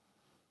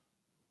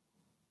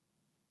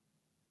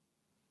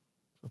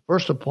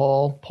 First of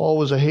all, Paul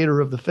was a hater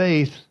of the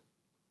faith.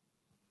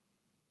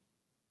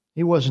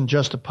 He wasn't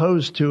just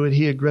opposed to it,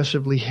 he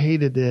aggressively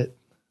hated it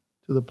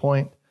to the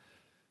point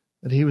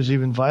that he was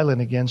even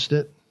violent against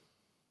it.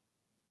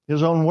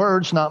 His own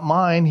words, not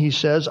mine, he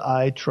says,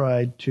 I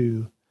tried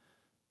to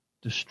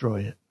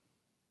destroy it.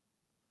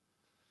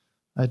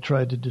 I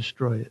tried to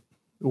destroy it.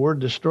 The word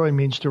destroy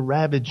means to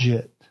ravage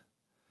it,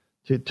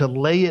 to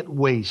lay it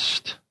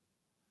waste.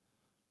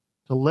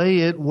 To lay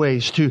it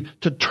waste, to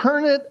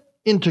turn it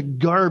into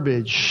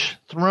garbage,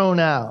 thrown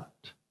out.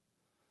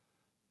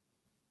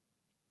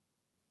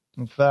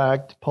 In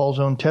fact, Paul's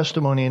own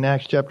testimony in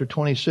Acts chapter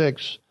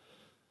 26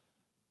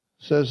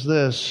 says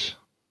this: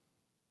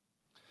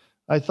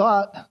 I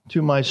thought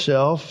to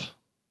myself,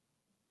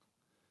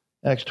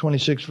 Acts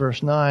 26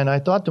 verse 9, I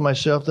thought to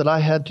myself that I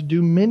had to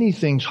do many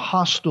things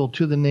hostile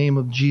to the name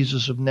of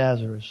Jesus of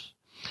Nazareth.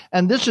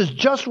 And this is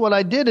just what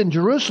I did in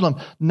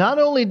Jerusalem. Not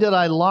only did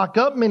I lock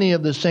up many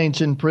of the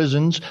saints in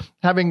prisons,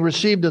 having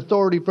received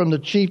authority from the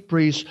chief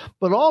priests,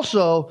 but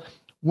also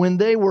when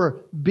they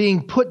were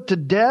being put to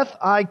death,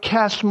 I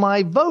cast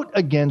my vote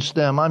against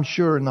them. I'm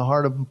sure in the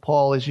heart of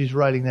Paul, as he's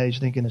writing that, he's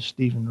thinking of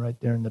Stephen right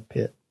there in the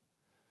pit.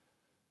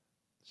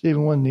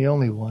 Stephen wasn't the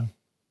only one.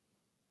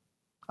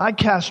 I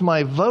cast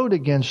my vote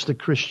against the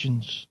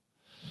Christians.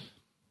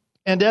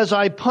 And as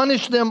I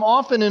punished them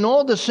often in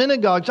all the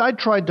synagogues, I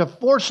tried to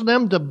force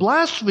them to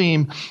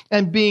blaspheme.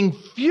 And being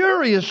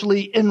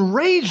furiously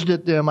enraged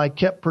at them, I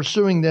kept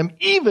pursuing them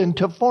even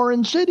to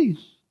foreign cities.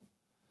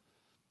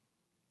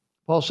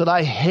 Paul said,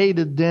 I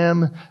hated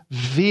them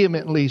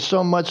vehemently,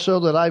 so much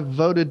so that I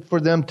voted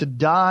for them to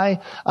die.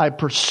 I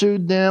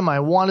pursued them. I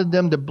wanted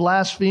them to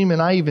blaspheme,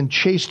 and I even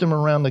chased them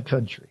around the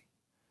country.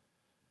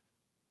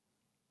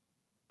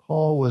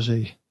 Paul was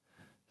a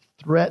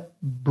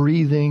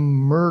threat-breathing,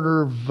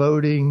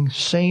 murder-voting,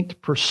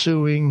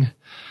 saint-pursuing,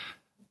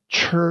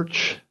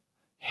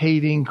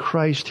 church-hating,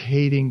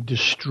 Christ-hating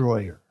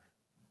destroyer.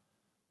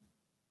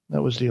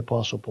 That was the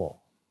Apostle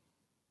Paul.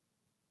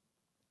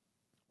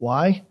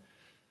 Why?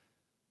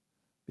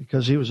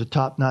 Because he was a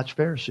top-notch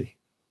Pharisee.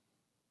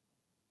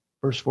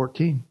 Verse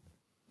 14.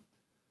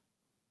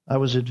 I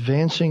was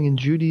advancing in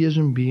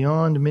Judaism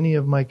beyond many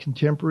of my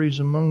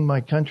contemporaries among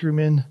my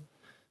countrymen,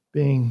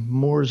 being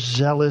more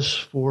zealous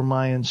for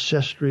my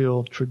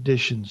ancestral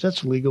traditions.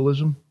 That's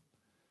legalism.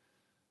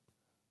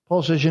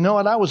 Paul says, you know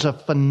what? I was a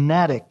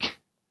fanatic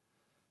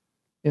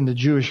in the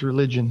Jewish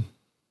religion.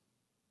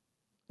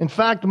 In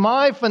fact,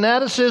 my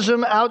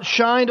fanaticism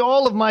outshined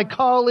all of my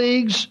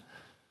colleagues.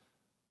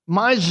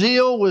 My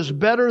zeal was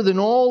better than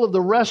all of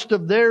the rest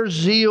of their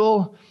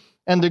zeal.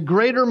 And the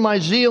greater my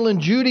zeal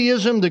in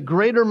Judaism, the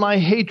greater my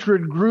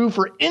hatred grew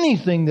for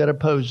anything that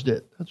opposed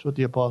it. That's what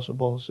the Apostle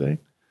Paul is saying.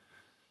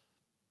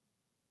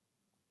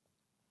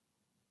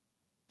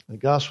 The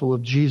gospel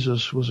of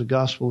Jesus was a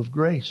gospel of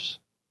grace.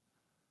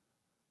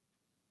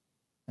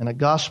 And a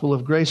gospel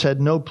of grace had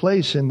no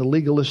place in the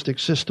legalistic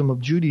system of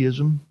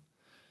Judaism.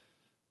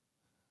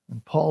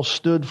 And Paul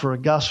stood for a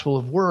gospel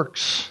of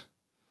works.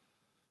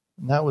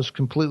 And that was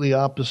completely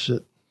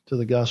opposite to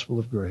the gospel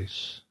of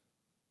grace.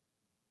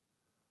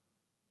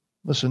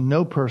 Listen,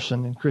 no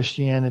person in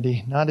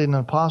Christianity, not an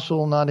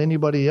apostle, not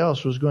anybody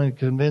else, was going to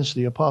convince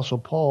the Apostle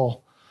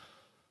Paul.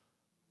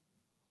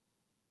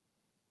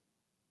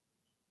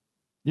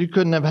 You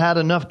couldn't have had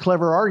enough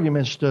clever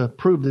arguments to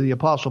prove to the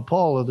Apostle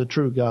Paul of the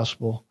true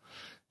gospel.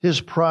 His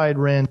pride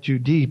ran too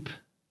deep.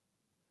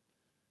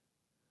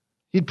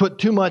 He'd put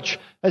too much,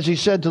 as he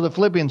said to the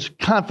Philippians,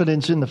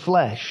 confidence in the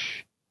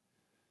flesh.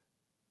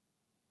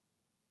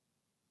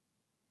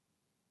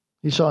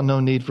 He saw no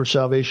need for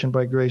salvation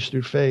by grace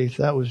through faith.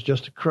 That was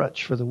just a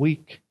crutch for the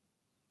weak.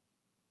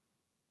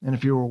 And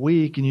if you were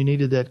weak and you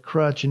needed that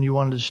crutch and you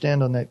wanted to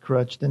stand on that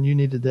crutch, then you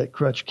needed that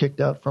crutch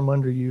kicked out from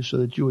under you so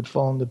that you would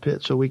fall in the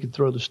pit so we could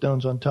throw the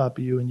stones on top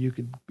of you and you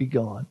could be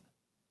gone.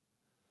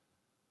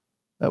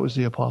 That was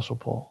the Apostle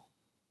Paul.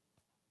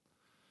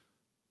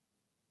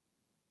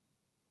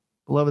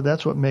 Beloved,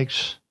 that's what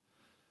makes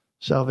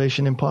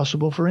salvation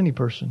impossible for any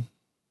person.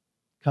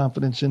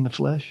 Confidence in the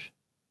flesh.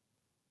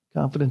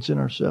 Confidence in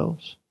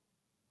ourselves.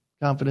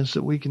 Confidence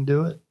that we can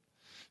do it.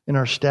 In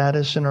our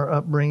status, in our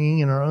upbringing,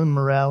 in our own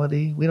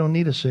morality. We don't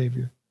need a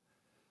Savior.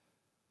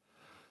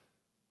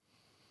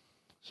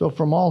 So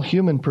from all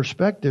human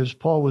perspectives,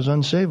 Paul was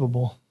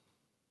unsavable.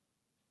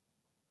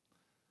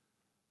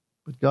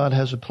 But God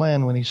has a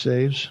plan when He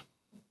saves.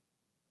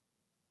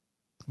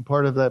 And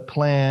part of that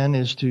plan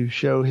is to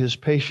show His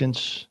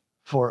patience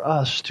for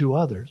us to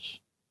others.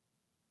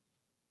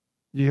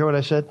 Did you hear what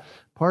I said?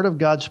 Part of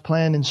God's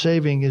plan in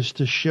saving is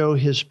to show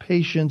His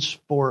patience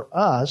for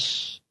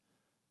us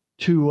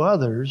to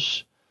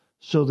others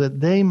so that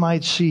they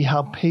might see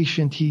how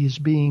patient He is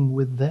being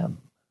with them.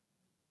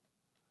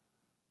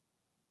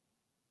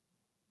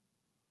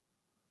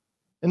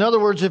 In other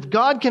words, if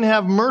God can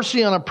have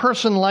mercy on a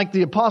person like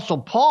the Apostle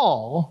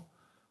Paul,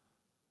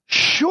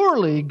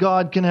 surely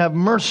God can have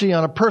mercy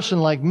on a person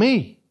like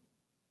me.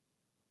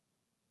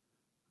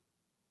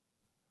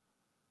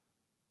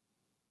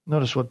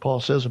 Notice what Paul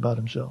says about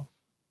himself.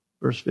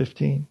 Verse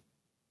 15.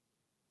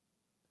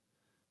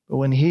 But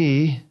when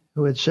He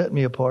who had set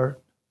me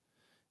apart,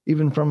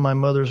 even from my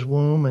mother's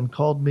womb, and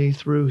called me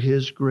through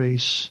His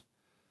grace,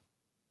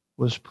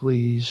 was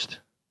pleased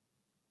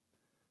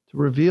to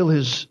reveal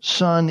His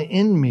Son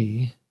in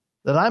me,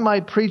 that I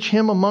might preach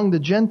Him among the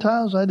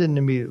Gentiles, I didn't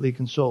immediately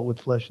consult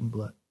with flesh and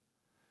blood.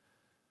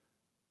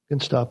 You can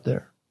stop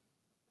there.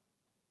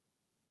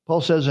 Paul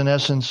says, in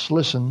essence,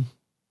 listen,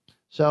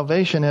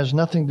 salvation has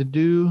nothing to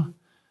do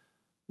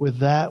with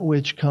that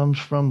which comes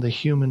from the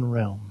human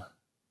realm.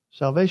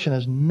 Salvation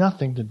has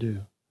nothing to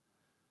do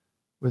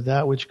with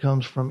that which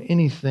comes from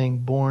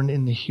anything born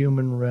in the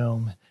human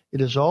realm. It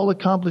is all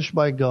accomplished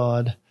by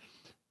God.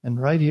 And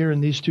right here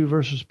in these two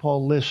verses,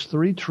 Paul lists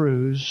three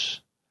truths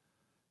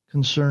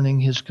concerning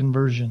his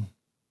conversion.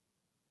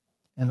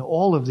 And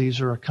all of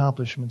these are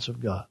accomplishments of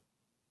God.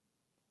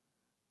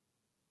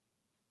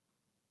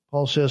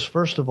 Paul says,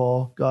 first of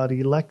all, God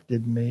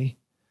elected me.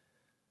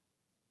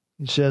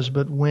 He says,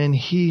 but when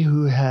he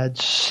who had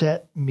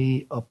set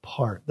me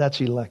apart, that's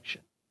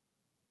election.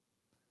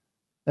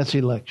 That's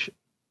election.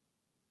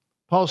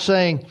 Paul's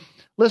saying,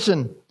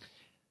 listen,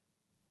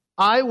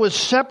 I was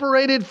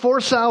separated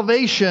for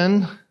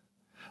salvation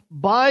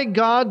by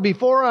God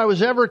before I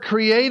was ever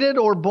created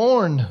or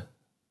born.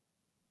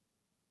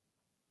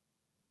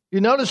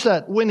 You notice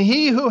that? When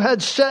he who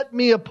had set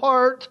me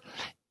apart,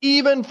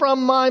 even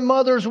from my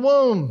mother's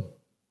womb.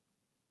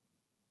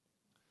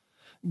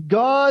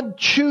 God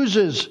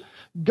chooses.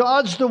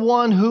 God's the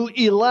one who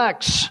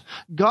elects.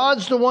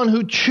 God's the one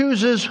who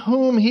chooses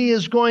whom he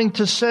is going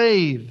to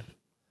save.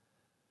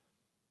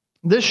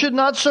 This should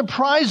not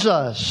surprise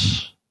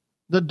us.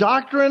 The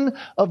doctrine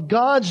of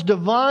God's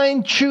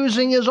divine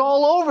choosing is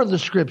all over the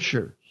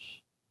Scriptures.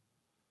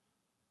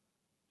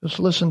 Just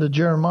listen to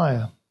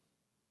Jeremiah.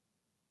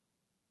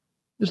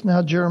 Listen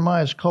how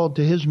Jeremiah is called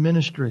to his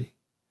ministry.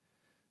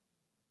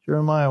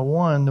 Jeremiah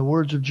 1, the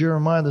words of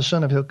Jeremiah, the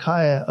son of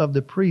Hilkiah, of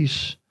the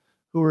priests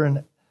who were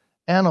in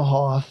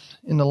Anathoth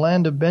in the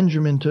land of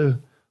Benjamin, to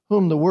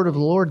whom the word of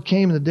the Lord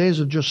came in the days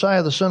of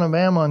Josiah, the son of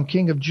Ammon,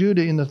 king of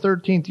Judah, in the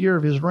 13th year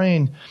of his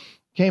reign.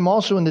 Came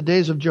also in the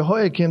days of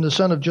Jehoiakim, the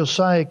son of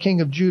Josiah,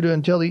 king of Judah,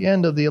 until the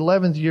end of the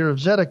 11th year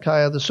of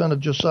Zedekiah, the son of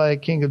Josiah,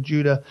 king of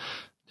Judah,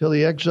 till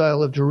the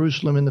exile of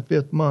Jerusalem in the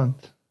 5th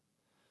month.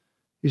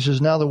 He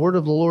says, now the word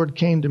of the Lord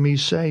came to me,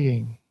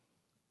 saying,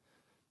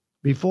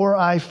 before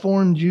I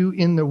formed you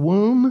in the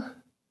womb,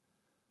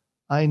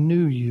 I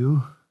knew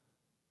you.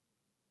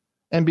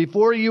 And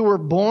before you were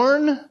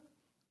born,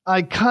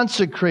 I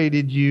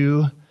consecrated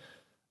you.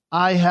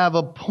 I have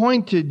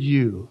appointed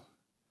you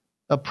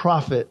a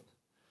prophet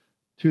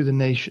to the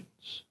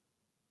nations.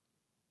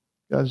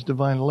 God's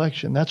divine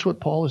election. That's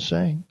what Paul is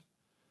saying.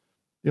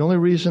 The only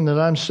reason that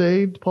I'm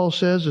saved, Paul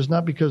says, is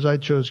not because I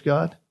chose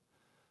God.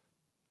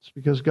 It's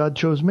because God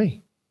chose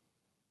me.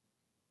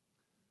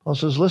 Paul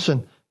says,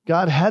 listen,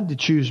 God had to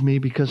choose me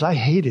because I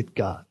hated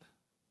God.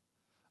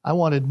 I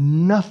wanted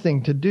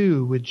nothing to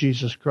do with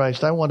Jesus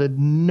Christ. I wanted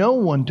no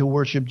one to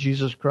worship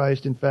Jesus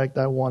Christ. In fact,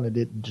 I wanted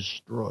it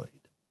destroyed.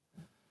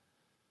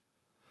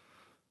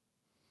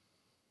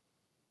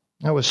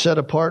 I was set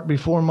apart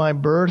before my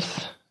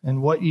birth,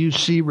 and what you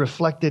see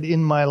reflected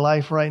in my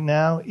life right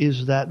now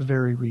is that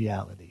very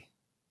reality.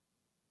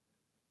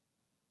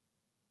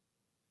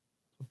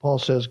 Paul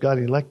says God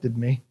elected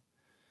me.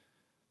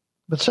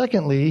 But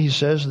secondly, he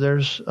says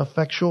there's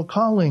effectual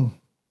calling.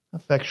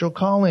 Effectual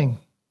calling.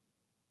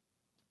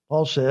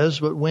 Paul says,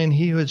 but when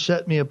he who had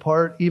set me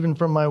apart, even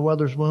from my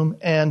mother's womb,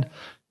 and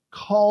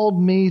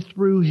called me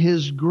through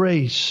his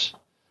grace.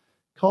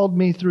 Called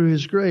me through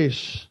his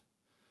grace.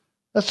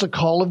 That's the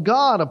call of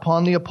God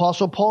upon the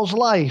Apostle Paul's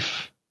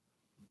life.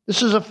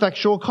 This is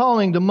effectual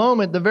calling.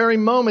 The very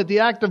moment, the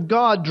act of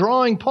God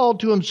drawing Paul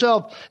to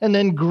himself and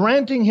then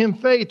granting him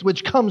faith,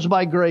 which comes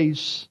by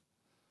grace.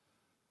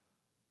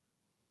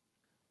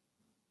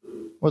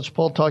 What's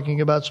Paul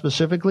talking about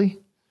specifically?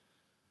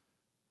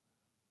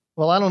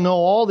 Well, I don't know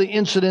all the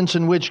incidents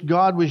in which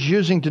God was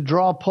using to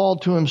draw Paul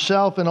to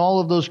himself in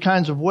all of those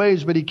kinds of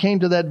ways, but he came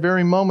to that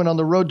very moment on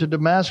the road to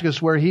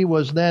Damascus where he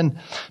was then,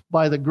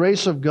 by the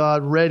grace of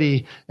God,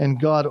 ready, and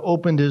God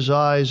opened his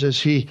eyes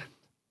as he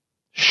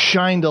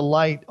shined a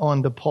light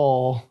onto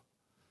Paul.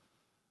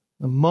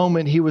 The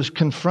moment he was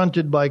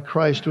confronted by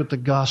Christ with the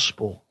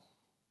gospel.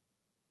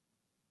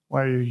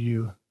 Why are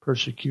you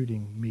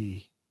persecuting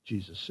me?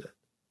 Jesus said.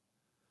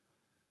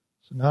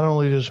 So not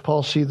only does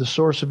Paul see the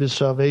source of his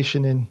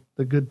salvation in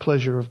the good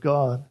pleasure of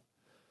God,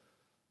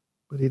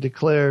 but he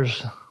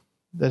declares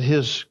that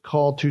his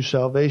call to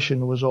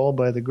salvation was all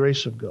by the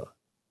grace of God.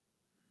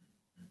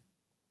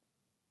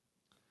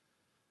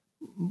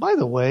 By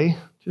the way,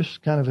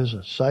 just kind of as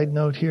a side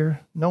note here,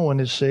 no one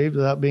is saved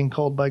without being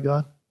called by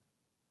God.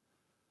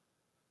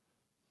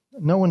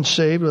 No one's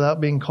saved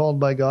without being called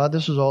by God.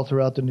 This is all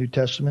throughout the New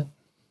Testament.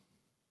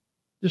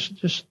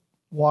 Just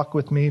walk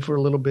with me for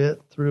a little bit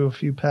through a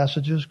few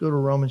passages. Go to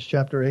Romans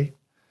chapter 8.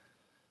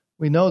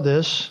 We know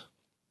this,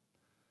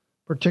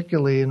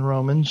 particularly in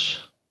Romans,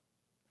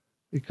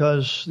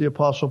 because the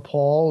Apostle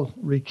Paul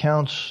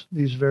recounts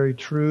these very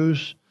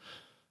truths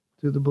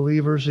to the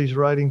believers he's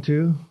writing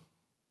to.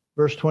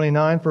 Verse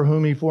 29, for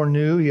whom he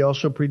foreknew, he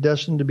also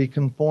predestined to be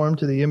conformed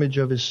to the image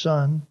of his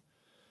Son,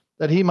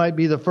 that he might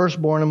be the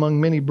firstborn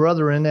among many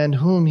brethren, and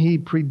whom he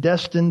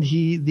predestined,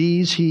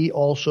 these he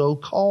also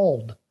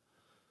called.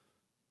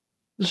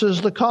 This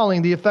is the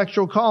calling, the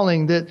effectual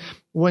calling, that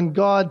when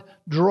God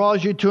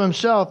draws you to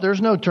himself,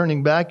 there's no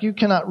turning back. You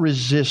cannot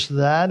resist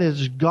that.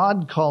 It's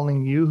God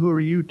calling you. Who are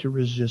you to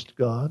resist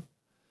God?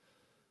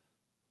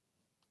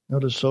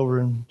 Notice over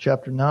in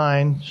chapter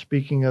 9,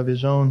 speaking of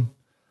his own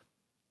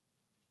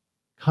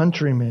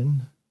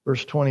countrymen,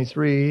 verse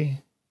 23.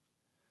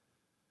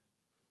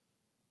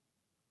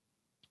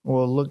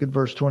 Well, look at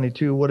verse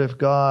 22. What if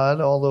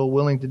God, although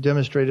willing to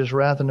demonstrate his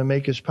wrath and to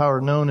make his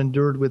power known,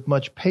 endured with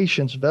much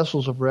patience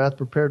vessels of wrath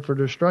prepared for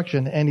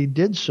destruction? And he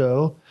did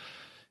so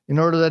in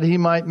order that he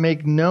might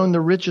make known the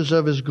riches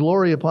of his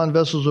glory upon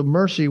vessels of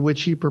mercy,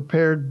 which he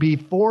prepared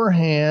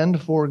beforehand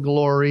for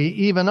glory,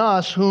 even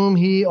us, whom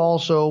he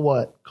also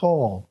what?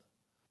 Called.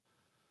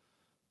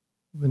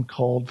 We've been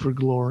called for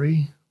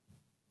glory.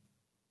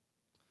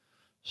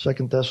 2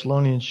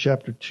 Thessalonians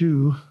chapter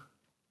 2.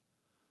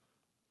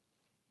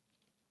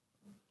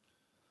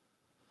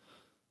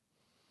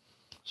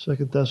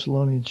 Second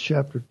Thessalonians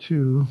chapter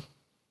 2.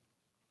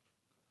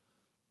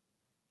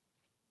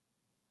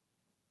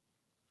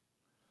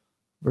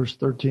 Verse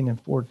 13 and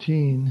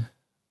 14.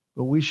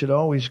 But we should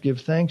always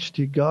give thanks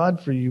to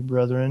God for you,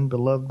 brethren,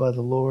 beloved by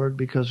the Lord,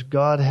 because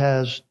God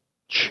has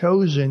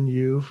chosen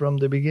you from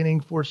the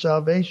beginning for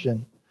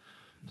salvation,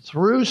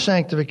 through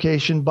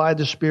sanctification by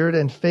the Spirit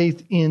and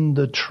faith in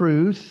the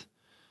truth.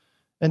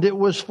 And it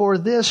was for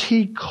this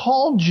he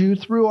called you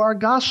through our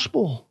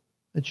gospel,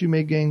 that you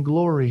may gain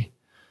glory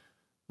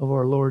of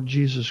our Lord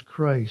Jesus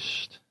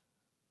Christ.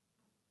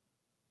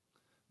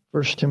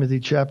 1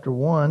 Timothy chapter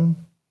 1.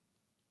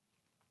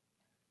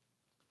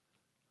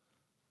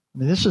 I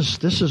mean, this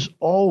is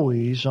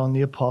always on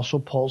the Apostle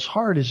Paul's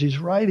heart as he's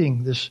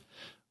writing this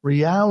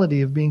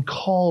reality of being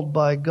called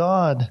by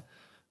God.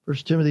 1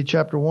 Timothy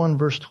chapter 1,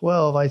 verse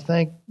 12, I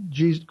thank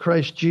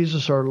Christ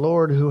Jesus our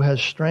Lord, who has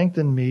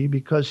strengthened me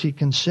because he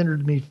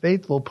considered me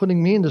faithful,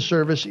 putting me into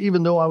service,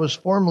 even though I was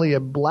formerly a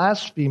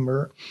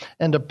blasphemer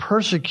and a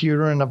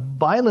persecutor and a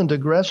violent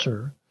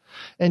aggressor.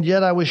 And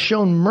yet I was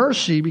shown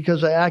mercy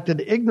because I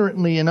acted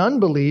ignorantly in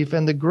unbelief,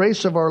 and the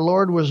grace of our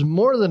Lord was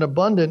more than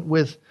abundant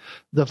with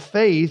the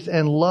faith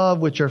and love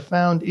which are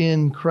found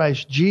in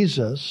Christ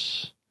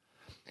Jesus.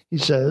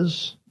 He's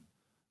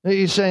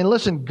saying,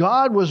 listen,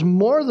 God was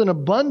more than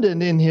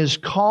abundant in his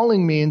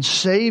calling me and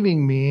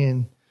saving me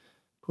and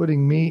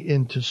putting me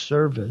into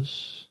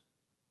service.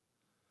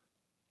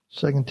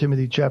 2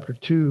 Timothy chapter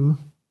 2,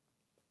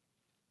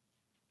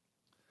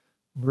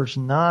 verse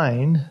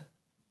 9.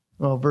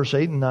 Well, verse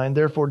 8 and 9,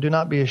 therefore do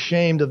not be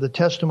ashamed of the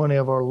testimony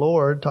of our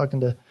Lord, talking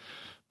to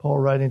Paul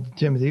writing to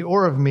Timothy,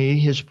 or of me,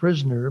 his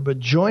prisoner, but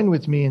join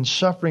with me in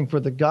suffering for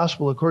the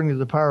gospel according to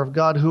the power of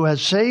God, who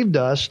has saved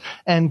us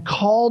and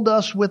called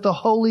us with a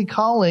holy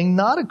calling,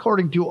 not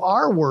according to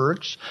our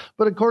works,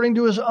 but according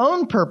to his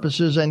own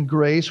purposes and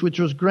grace, which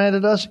was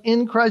granted us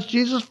in Christ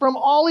Jesus from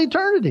all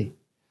eternity.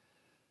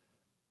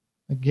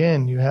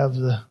 Again, you have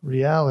the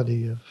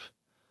reality of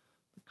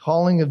the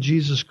calling of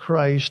Jesus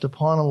Christ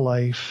upon a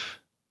life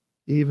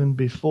even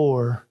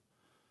before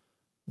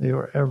they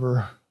were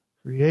ever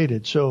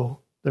created. So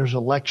there's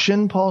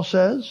election, Paul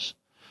says.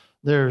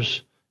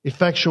 There's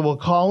effectual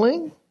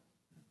calling.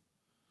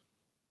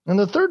 And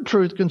the third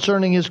truth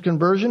concerning his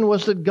conversion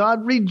was that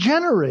God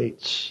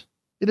regenerates.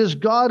 It is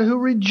God who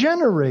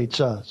regenerates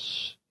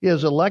us. He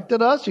has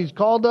elected us, he's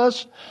called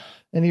us,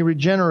 and he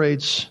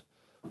regenerates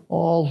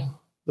all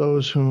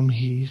those whom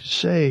he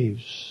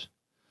saves.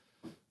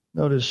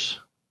 Notice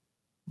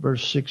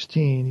verse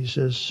 16, he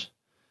says,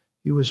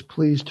 he was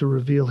pleased to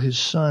reveal his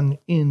Son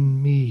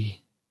in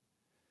me.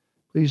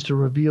 Pleased to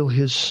reveal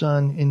his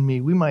Son in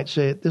me. We might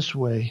say it this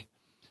way.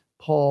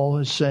 Paul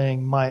is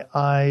saying, my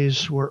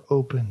eyes were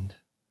opened.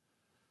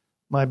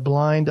 My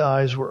blind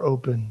eyes were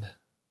opened.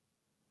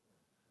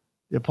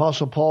 The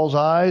Apostle Paul's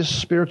eyes,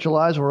 spiritual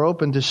eyes, were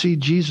opened to see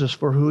Jesus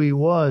for who he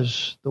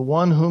was. The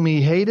one whom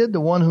he hated,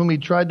 the one whom he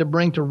tried to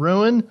bring to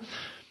ruin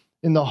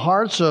in the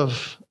hearts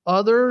of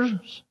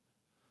others,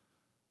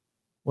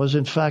 was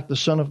in fact the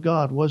Son of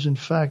God, was in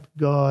fact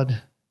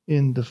God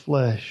in the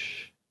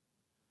flesh.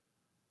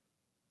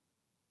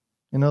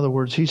 In other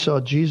words, he saw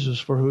Jesus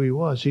for who he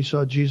was. He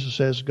saw Jesus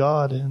as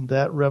God, and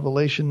that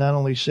revelation not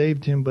only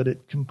saved him, but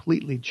it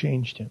completely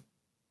changed him.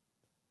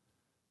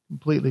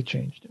 Completely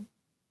changed him.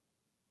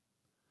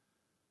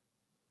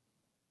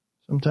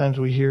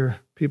 Sometimes we hear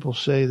people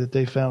say that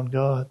they found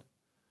God.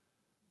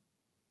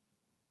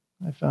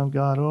 I found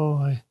God.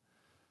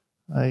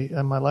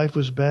 My life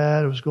was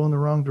bad. It was going the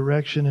wrong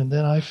direction, and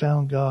then I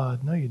found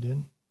God. No, you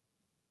didn't.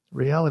 The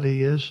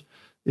reality is,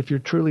 if you're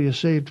truly a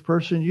saved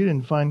person, you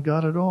didn't find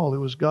God at all. It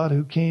was God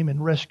who came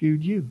and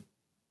rescued you.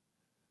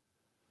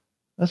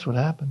 That's what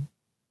happened.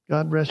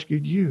 God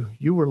rescued you.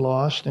 You were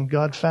lost, and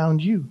God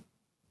found you.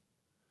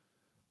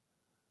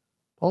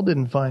 Paul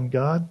didn't find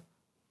God.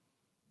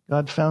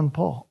 God found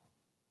Paul.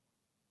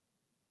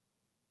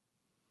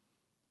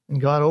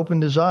 And God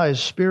opened his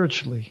eyes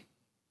spiritually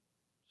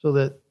so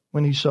that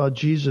when he saw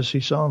Jesus,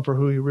 he saw him for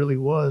who he really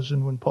was.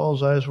 And when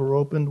Paul's eyes were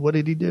opened, what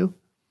did he do?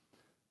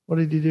 What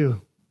did he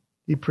do?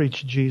 He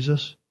preached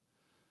Jesus.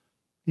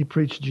 He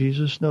preached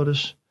Jesus.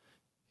 Notice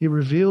He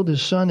revealed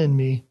His Son in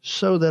me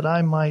so that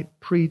I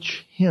might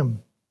preach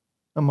Him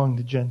among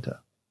the Gentiles.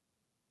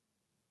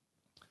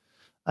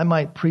 I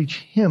might preach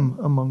Him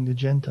among the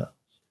Gentiles.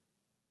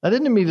 I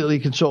didn't immediately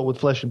consult with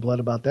flesh and blood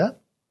about that.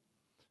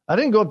 I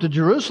didn't go up to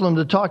Jerusalem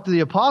to talk to the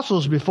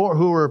apostles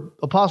who were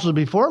apostles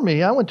before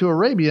me. I went to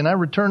Arabia and I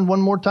returned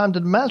one more time to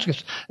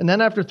Damascus. And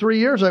then after 3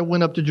 years, I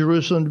went up to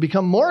Jerusalem to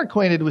become more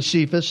acquainted with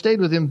Cephas, stayed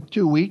with him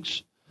 2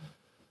 weeks.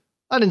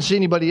 I didn't see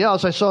anybody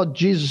else. I saw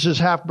Jesus'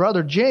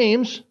 half-brother,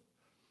 James.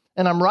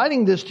 And I'm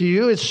writing this to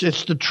you.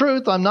 It's the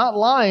truth. I'm not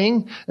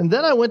lying. And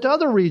then I went to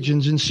other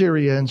regions in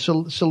Syria and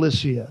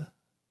Cilicia.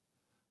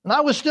 And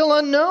I was still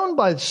unknown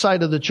by the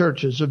sight of the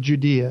churches of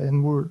Judea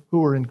and who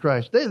were in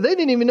Christ. They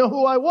didn't even know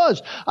who I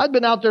was. I'd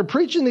been out there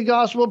preaching the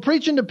gospel,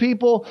 preaching to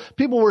people.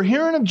 People were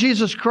hearing of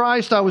Jesus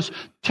Christ. I was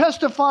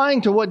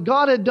testifying to what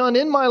God had done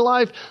in my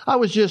life. I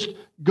was just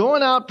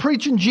going out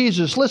preaching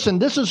Jesus. Listen,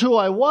 this is who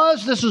I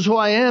was. This is who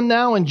I am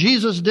now. And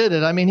Jesus did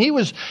it. I mean, he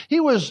was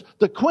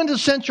the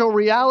quintessential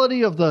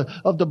reality of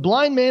the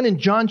blind man in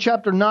John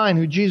chapter 9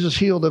 who Jesus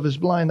healed of his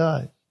blind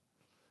eyes.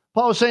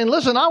 Paul was saying,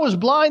 listen, I was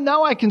blind,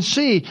 now I can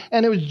see.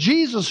 And it was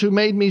Jesus who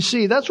made me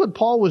see. That's what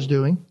Paul was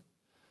doing.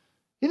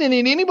 He didn't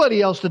need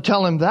anybody else to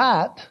tell him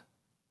that.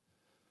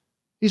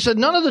 He said,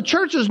 none of the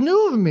churches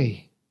knew of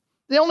me.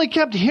 They only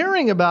kept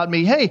hearing about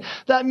me. Hey,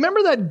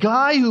 remember that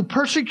guy who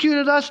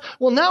persecuted us?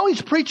 Well, now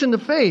he's preaching the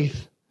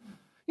faith.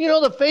 You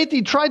know, the faith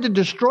he tried to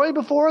destroy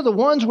before, the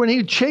ones when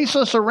he'd chase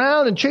us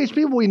around and chase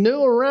people we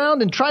knew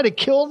around and try to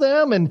kill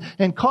them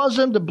and cause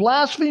them to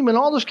blaspheme and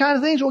all those kind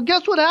of things. Well,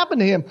 guess what happened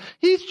to him?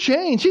 He's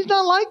changed. He's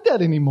not like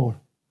that anymore.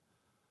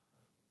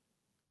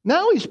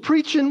 Now he's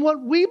preaching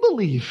what we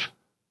believe.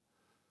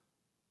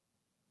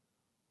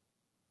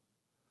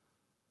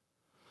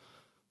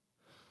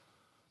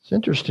 It's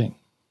interesting.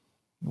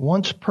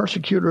 Once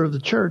persecutor of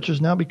the church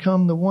has now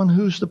become the one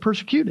who's the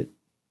persecuted.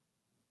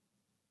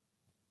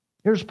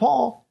 Here's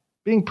Paul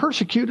being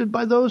persecuted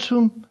by those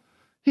whom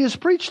he has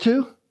preached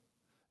to,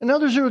 and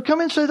others who would come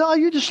in and say, oh,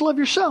 you just love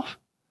yourself.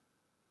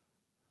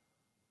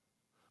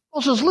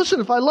 Paul says, listen,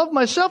 if I loved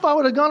myself, I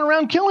would have gone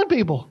around killing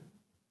people,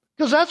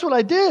 because that's what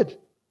I did.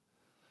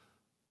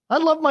 I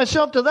loved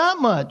myself to that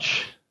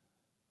much.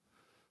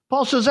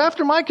 Paul says,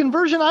 after my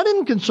conversion, I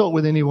didn't consult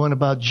with anyone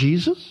about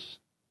Jesus.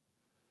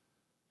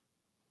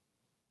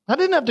 I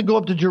didn't have to go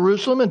up to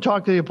Jerusalem and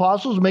talk to the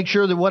apostles and make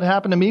sure that what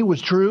happened to me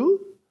was true.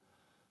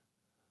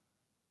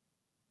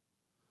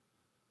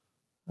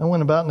 I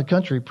went about in the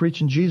country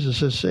preaching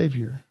Jesus as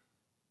Savior.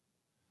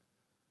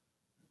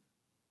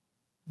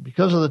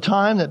 Because of the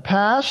time that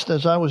passed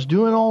as I was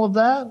doing all of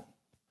that,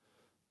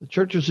 the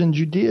churches in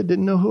Judea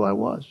didn't know who I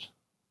was.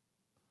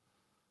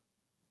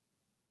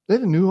 They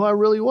didn't know who I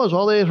really was.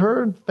 All they had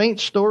heard, faint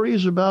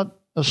stories about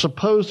a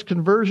supposed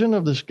conversion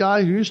of this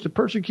guy who used to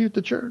persecute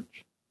the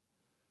church.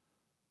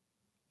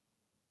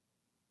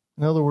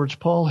 In other words,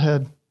 Paul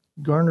had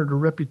garnered a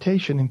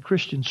reputation in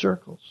Christian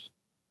circles.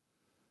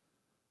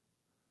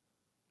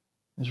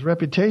 His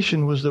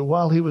reputation was that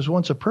while he was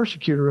once a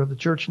persecutor of the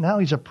church, now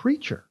he's a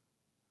preacher.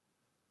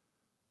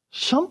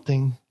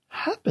 Something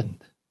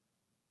happened.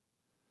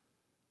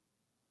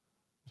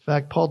 In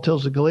fact, Paul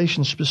tells the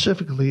Galatians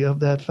specifically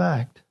of that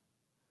fact.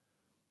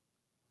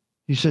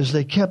 He says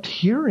they kept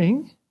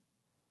hearing.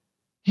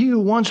 He who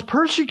once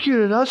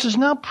persecuted us is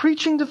now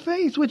preaching the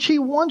faith which he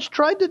once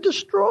tried to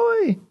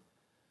destroy.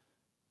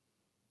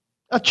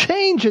 A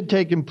change had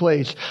taken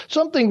place.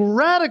 Something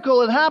radical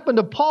had happened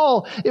to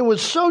Paul. It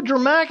was so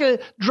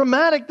dramatic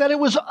that it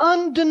was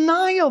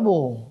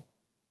undeniable.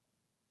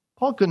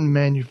 Paul couldn't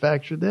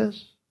manufacture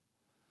this.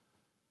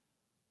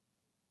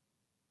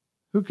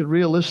 Who could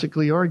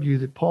realistically argue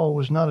that Paul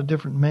was not a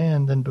different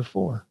man than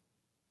before?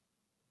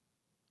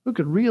 Who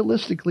could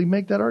realistically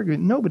make that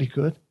argument? Nobody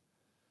could.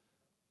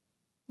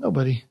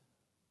 Nobody.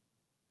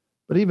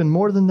 But even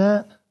more than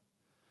that,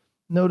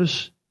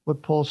 notice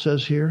what Paul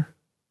says here.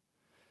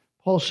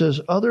 Paul says,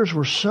 others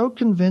were so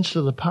convinced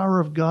of the power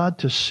of God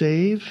to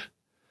save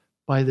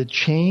by the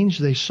change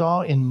they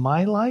saw in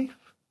my life.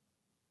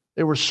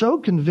 They were so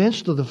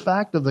convinced of the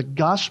fact of the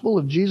gospel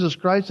of Jesus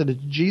Christ that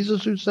it's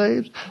Jesus who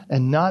saves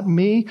and not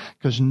me,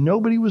 because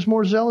nobody was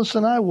more zealous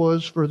than I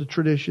was for the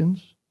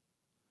traditions.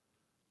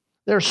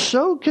 They're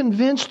so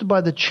convinced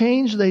by the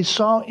change they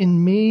saw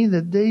in me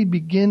that they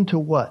begin to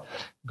what?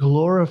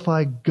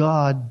 Glorify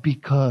God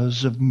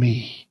because of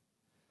me.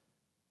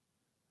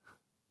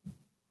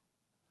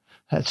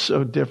 That's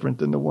so different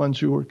than the ones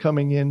who were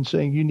coming in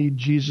saying, you need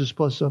Jesus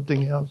plus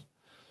something else.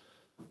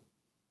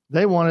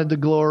 They wanted the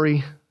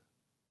glory.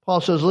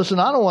 Paul says, listen,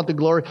 I don't want the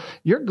glory.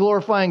 You're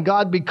glorifying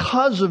God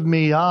because of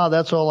me.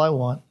 That's all I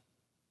want.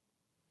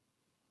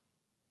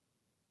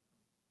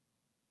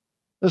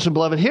 Listen,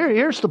 beloved,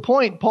 here's the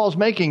point Paul's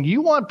making.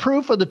 You want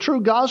proof of the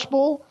true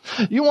gospel?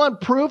 You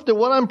want proof that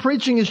what I'm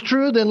preaching is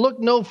true? Then look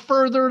no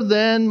further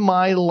than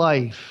my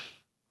life.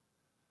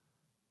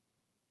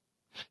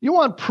 You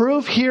want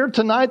proof here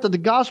tonight that the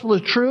gospel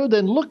is true?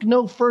 Then look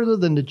no further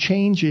than the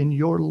change in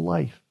your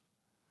life.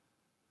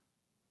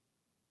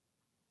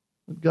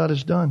 What God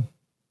has done.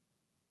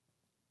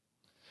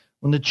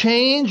 When the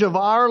change of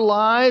our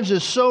lives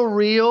is so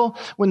real,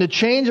 when the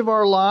change of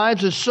our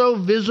lives is so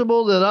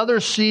visible that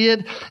others see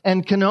it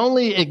and can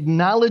only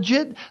acknowledge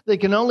it, they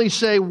can only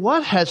say,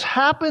 what has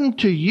happened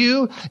to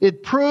you?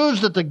 It proves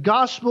that the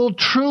gospel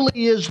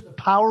truly is the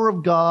power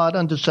of God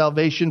unto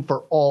salvation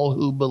for all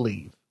who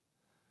believe.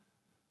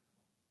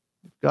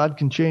 If God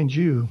can change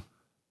you,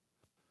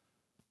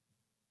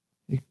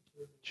 He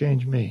can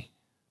change me.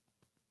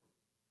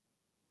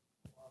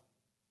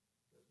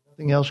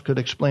 Nothing else could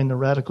explain the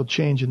radical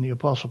change in the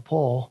Apostle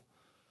Paul,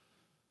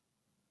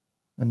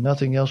 and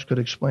nothing else could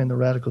explain the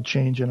radical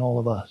change in all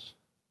of us.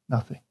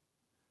 Nothing.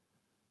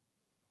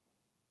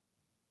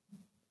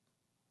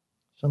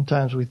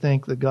 Sometimes we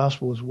think the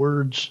gospel is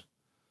words.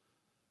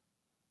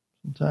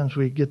 Sometimes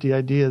we get the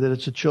idea that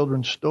it's a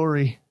children's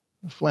story,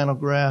 a flannel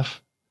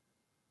graph,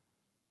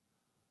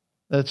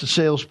 that it's a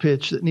sales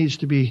pitch that needs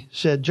to be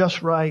said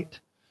just right.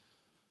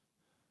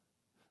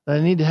 I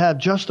need to have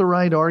just the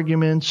right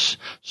arguments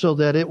so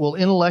that it will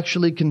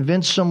intellectually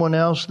convince someone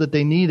else that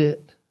they need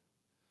it.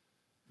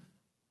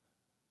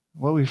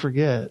 What we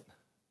forget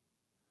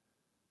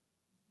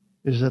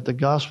is that the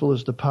gospel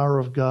is the power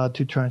of God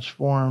to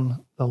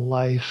transform the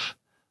life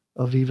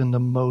of even the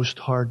most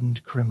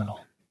hardened criminal.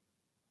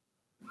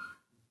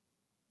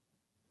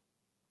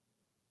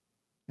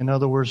 In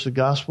other words, the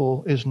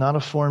gospel is not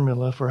a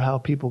formula for how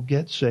people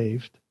get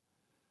saved.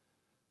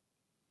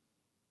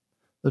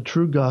 The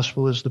true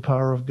gospel is the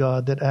power of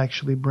God that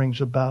actually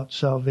brings about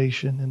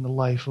salvation in the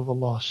life of a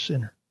lost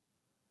sinner.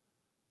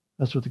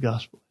 That's what the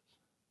gospel is.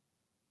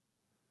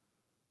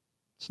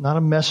 It's not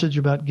a message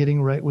about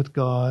getting right with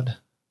God.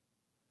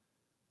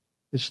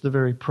 It's the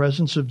very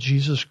presence of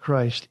Jesus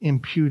Christ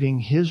imputing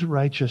His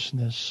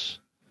righteousness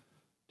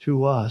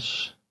to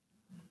us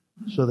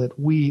so that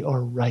we are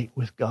right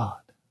with God.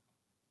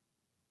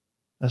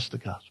 That's the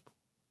gospel.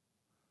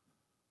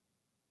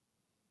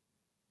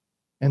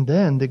 And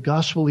then the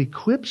gospel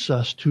equips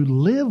us to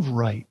live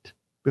right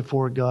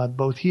before God,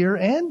 both here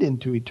and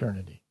into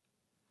eternity.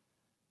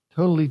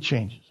 Totally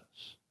changes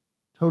us.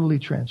 Totally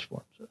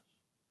transforms us.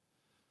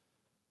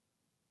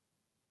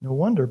 No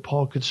wonder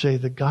Paul could say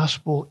the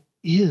gospel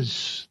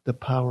is the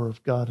power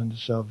of God unto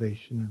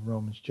salvation in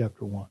Romans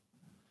chapter 1.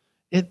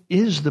 It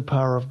is the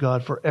power of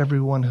God for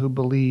everyone who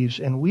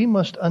believes, and we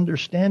must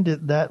understand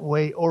it that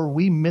way or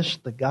we miss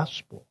the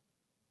gospel.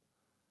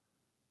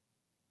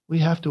 We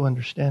have to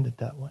understand it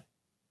that way.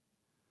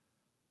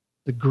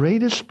 The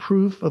greatest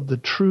proof of the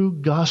true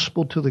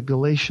gospel to the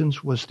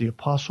Galatians was the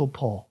Apostle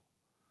Paul.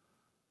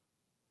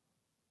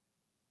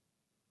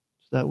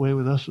 It's that way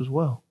with us as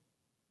well.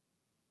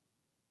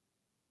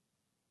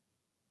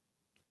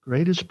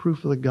 Greatest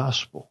proof of the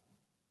gospel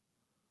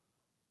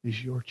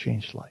is your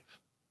changed life.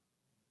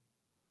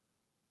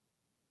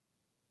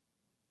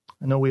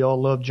 I know we all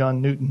love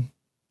John Newton.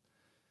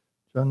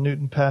 John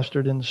Newton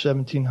pastored in the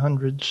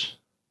 1700s.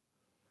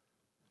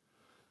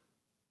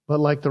 But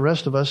like the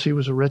rest of us, he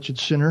was a wretched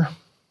sinner.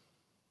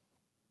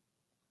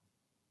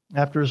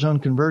 After his own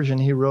conversion,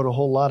 he wrote a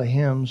whole lot of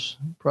hymns.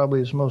 Probably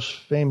his most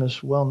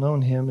famous,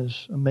 well-known hymn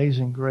is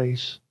Amazing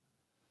Grace.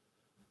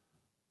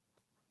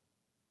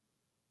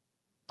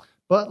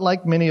 But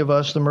like many of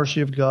us, the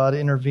mercy of God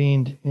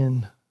intervened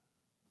in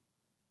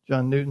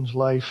John Newton's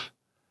life,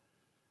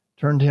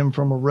 turned him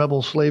from a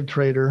rebel slave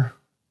trader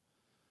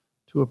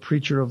to a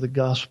preacher of the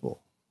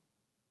gospel.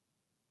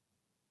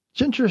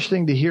 It's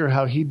interesting to hear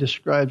how he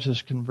describes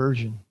his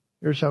conversion.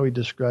 Here's how he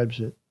describes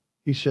it.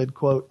 He said,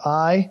 quote,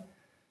 I,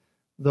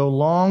 though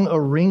long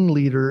a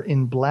ringleader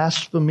in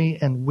blasphemy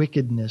and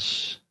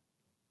wickedness,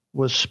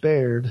 was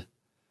spared,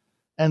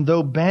 and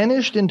though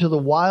banished into the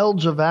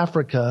wilds of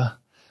Africa,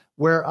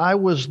 where I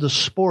was the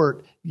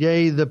sport,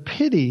 yea, the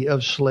pity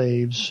of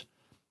slaves,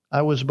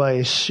 I was by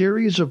a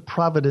series of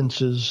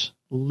providences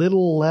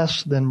little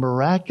less than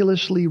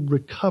miraculously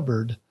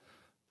recovered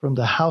from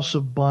the house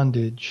of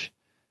bondage,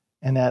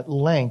 and at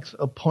length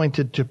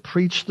appointed to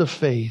preach the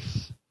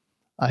faith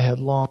I had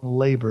long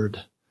labored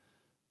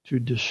to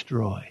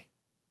destroy.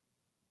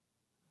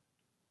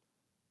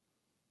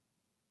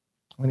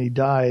 When he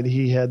died,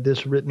 he had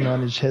this written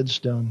on his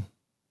headstone.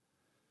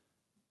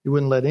 He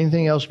wouldn't let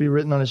anything else be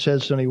written on his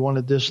headstone. He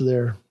wanted this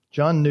there.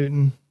 John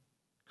Newton,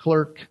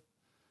 clerk,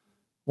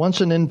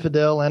 once an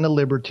infidel and a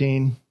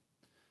libertine,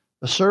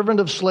 a servant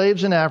of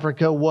slaves in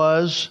Africa,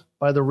 was,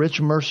 by the rich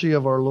mercy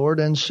of our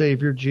Lord and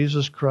Savior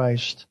Jesus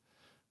Christ,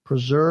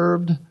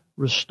 preserved,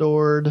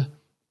 restored,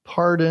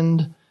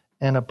 pardoned,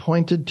 and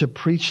appointed to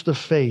preach the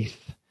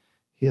faith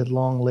he had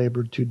long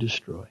labored to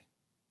destroy.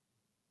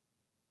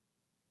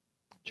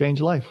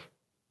 Changed life.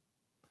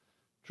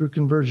 True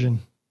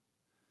conversion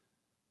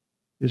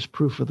is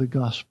proof of the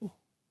gospel.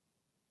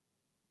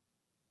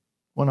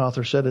 One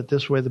author said it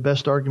this way, the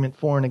best argument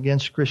for and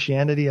against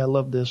Christianity, I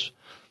love this,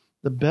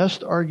 the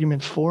best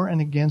argument for and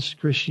against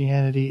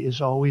Christianity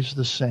is always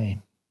the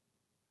same.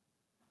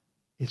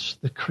 It's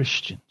the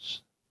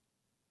Christians.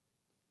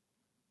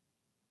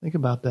 Think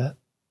about that.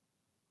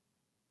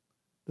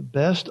 The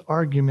best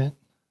argument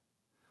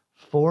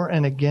for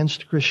and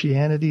against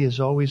Christianity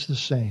is always the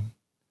same.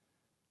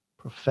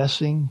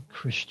 Professing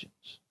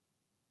Christians.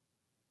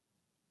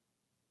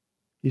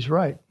 He's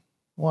right.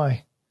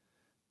 Why?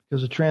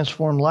 Because a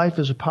transformed life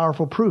is a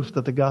powerful proof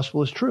that the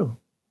gospel is true.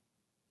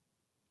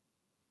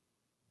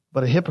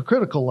 But a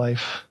hypocritical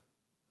life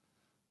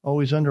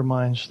always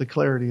undermines the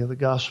clarity of the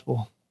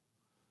gospel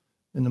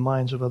in the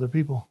minds of other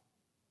people.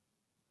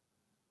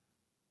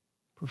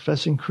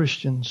 Professing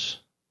Christians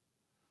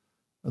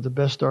are the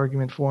best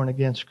argument for and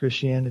against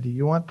Christianity.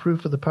 You want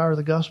proof of the power of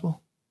the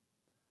gospel?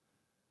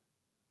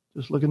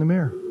 Just look in the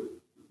mirror.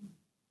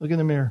 Look in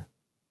the mirror.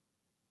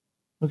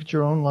 Look at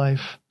your own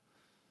life.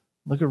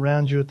 Look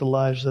around you at the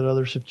lives that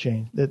others have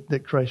changed,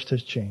 that Christ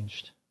has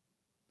changed.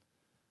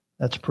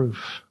 That's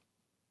proof.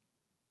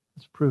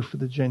 It's proof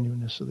of the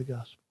genuineness of the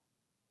gospel.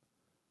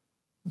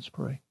 Let's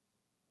pray.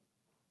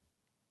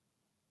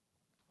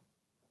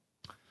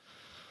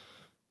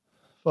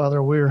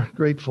 Father, we're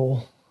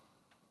grateful.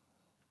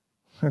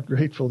 We're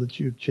grateful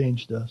that you've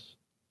changed us.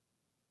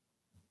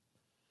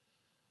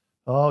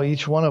 Oh,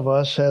 each one of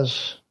us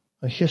has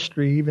a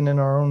history, even in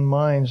our own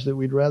minds, that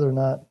we'd rather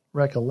not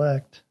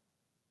recollect,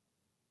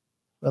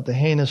 about the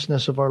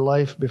heinousness of our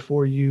life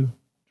before you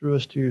drew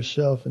us to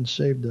yourself and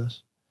saved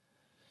us.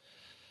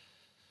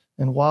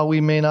 And while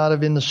we may not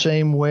have in the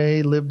same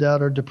way lived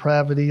out our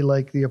depravity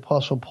like the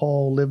Apostle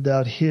Paul lived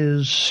out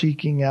his,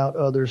 seeking out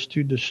others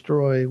to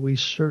destroy, we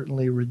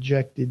certainly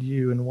rejected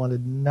you and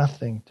wanted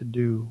nothing to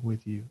do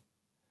with you.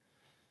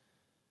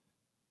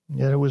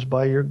 Yet it was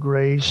by your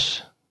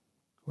grace,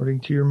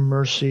 according to your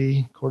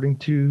mercy, according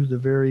to the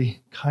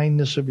very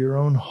kindness of your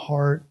own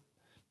heart,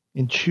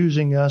 in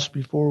choosing us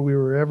before we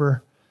were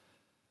ever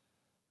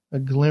a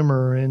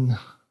glimmer in the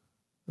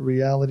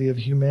reality of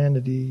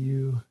humanity.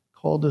 You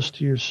called us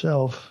to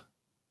yourself,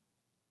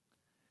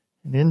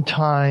 and in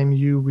time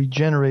you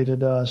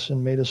regenerated us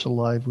and made us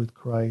alive with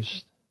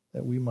Christ,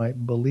 that we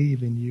might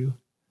believe in you.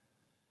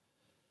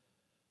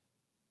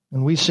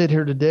 And we sit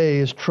here today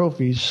as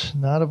trophies,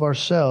 not of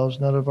ourselves,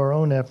 not of our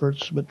own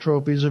efforts, but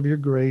trophies of your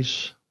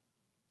grace,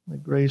 the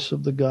grace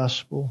of the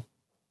gospel,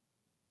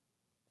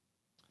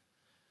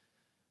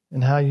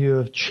 and how you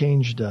have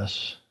changed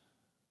us.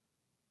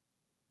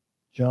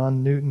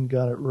 John Newton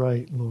got it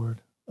right,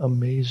 Lord.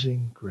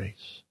 Amazing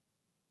grace.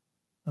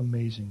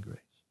 Amazing grace.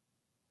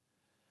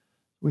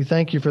 We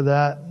thank you for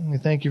that. We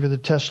thank you for the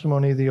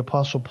testimony of the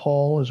Apostle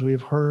Paul. As we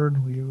have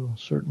heard, we will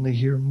certainly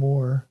hear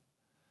more.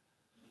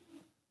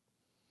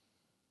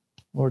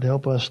 Lord,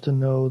 help us to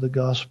know the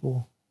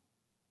gospel,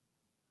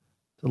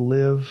 to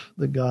live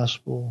the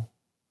gospel,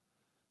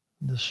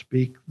 and to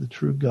speak the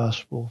true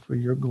gospel for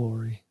your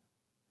glory,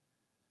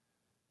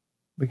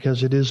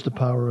 because it is the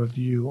power of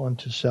you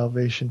unto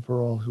salvation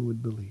for all who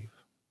would believe.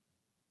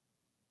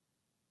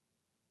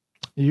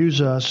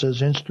 Use us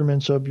as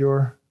instruments of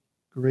your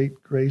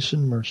great grace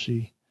and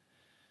mercy.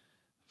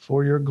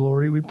 For your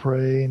glory we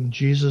pray in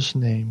Jesus'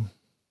 name.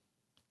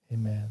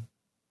 Amen.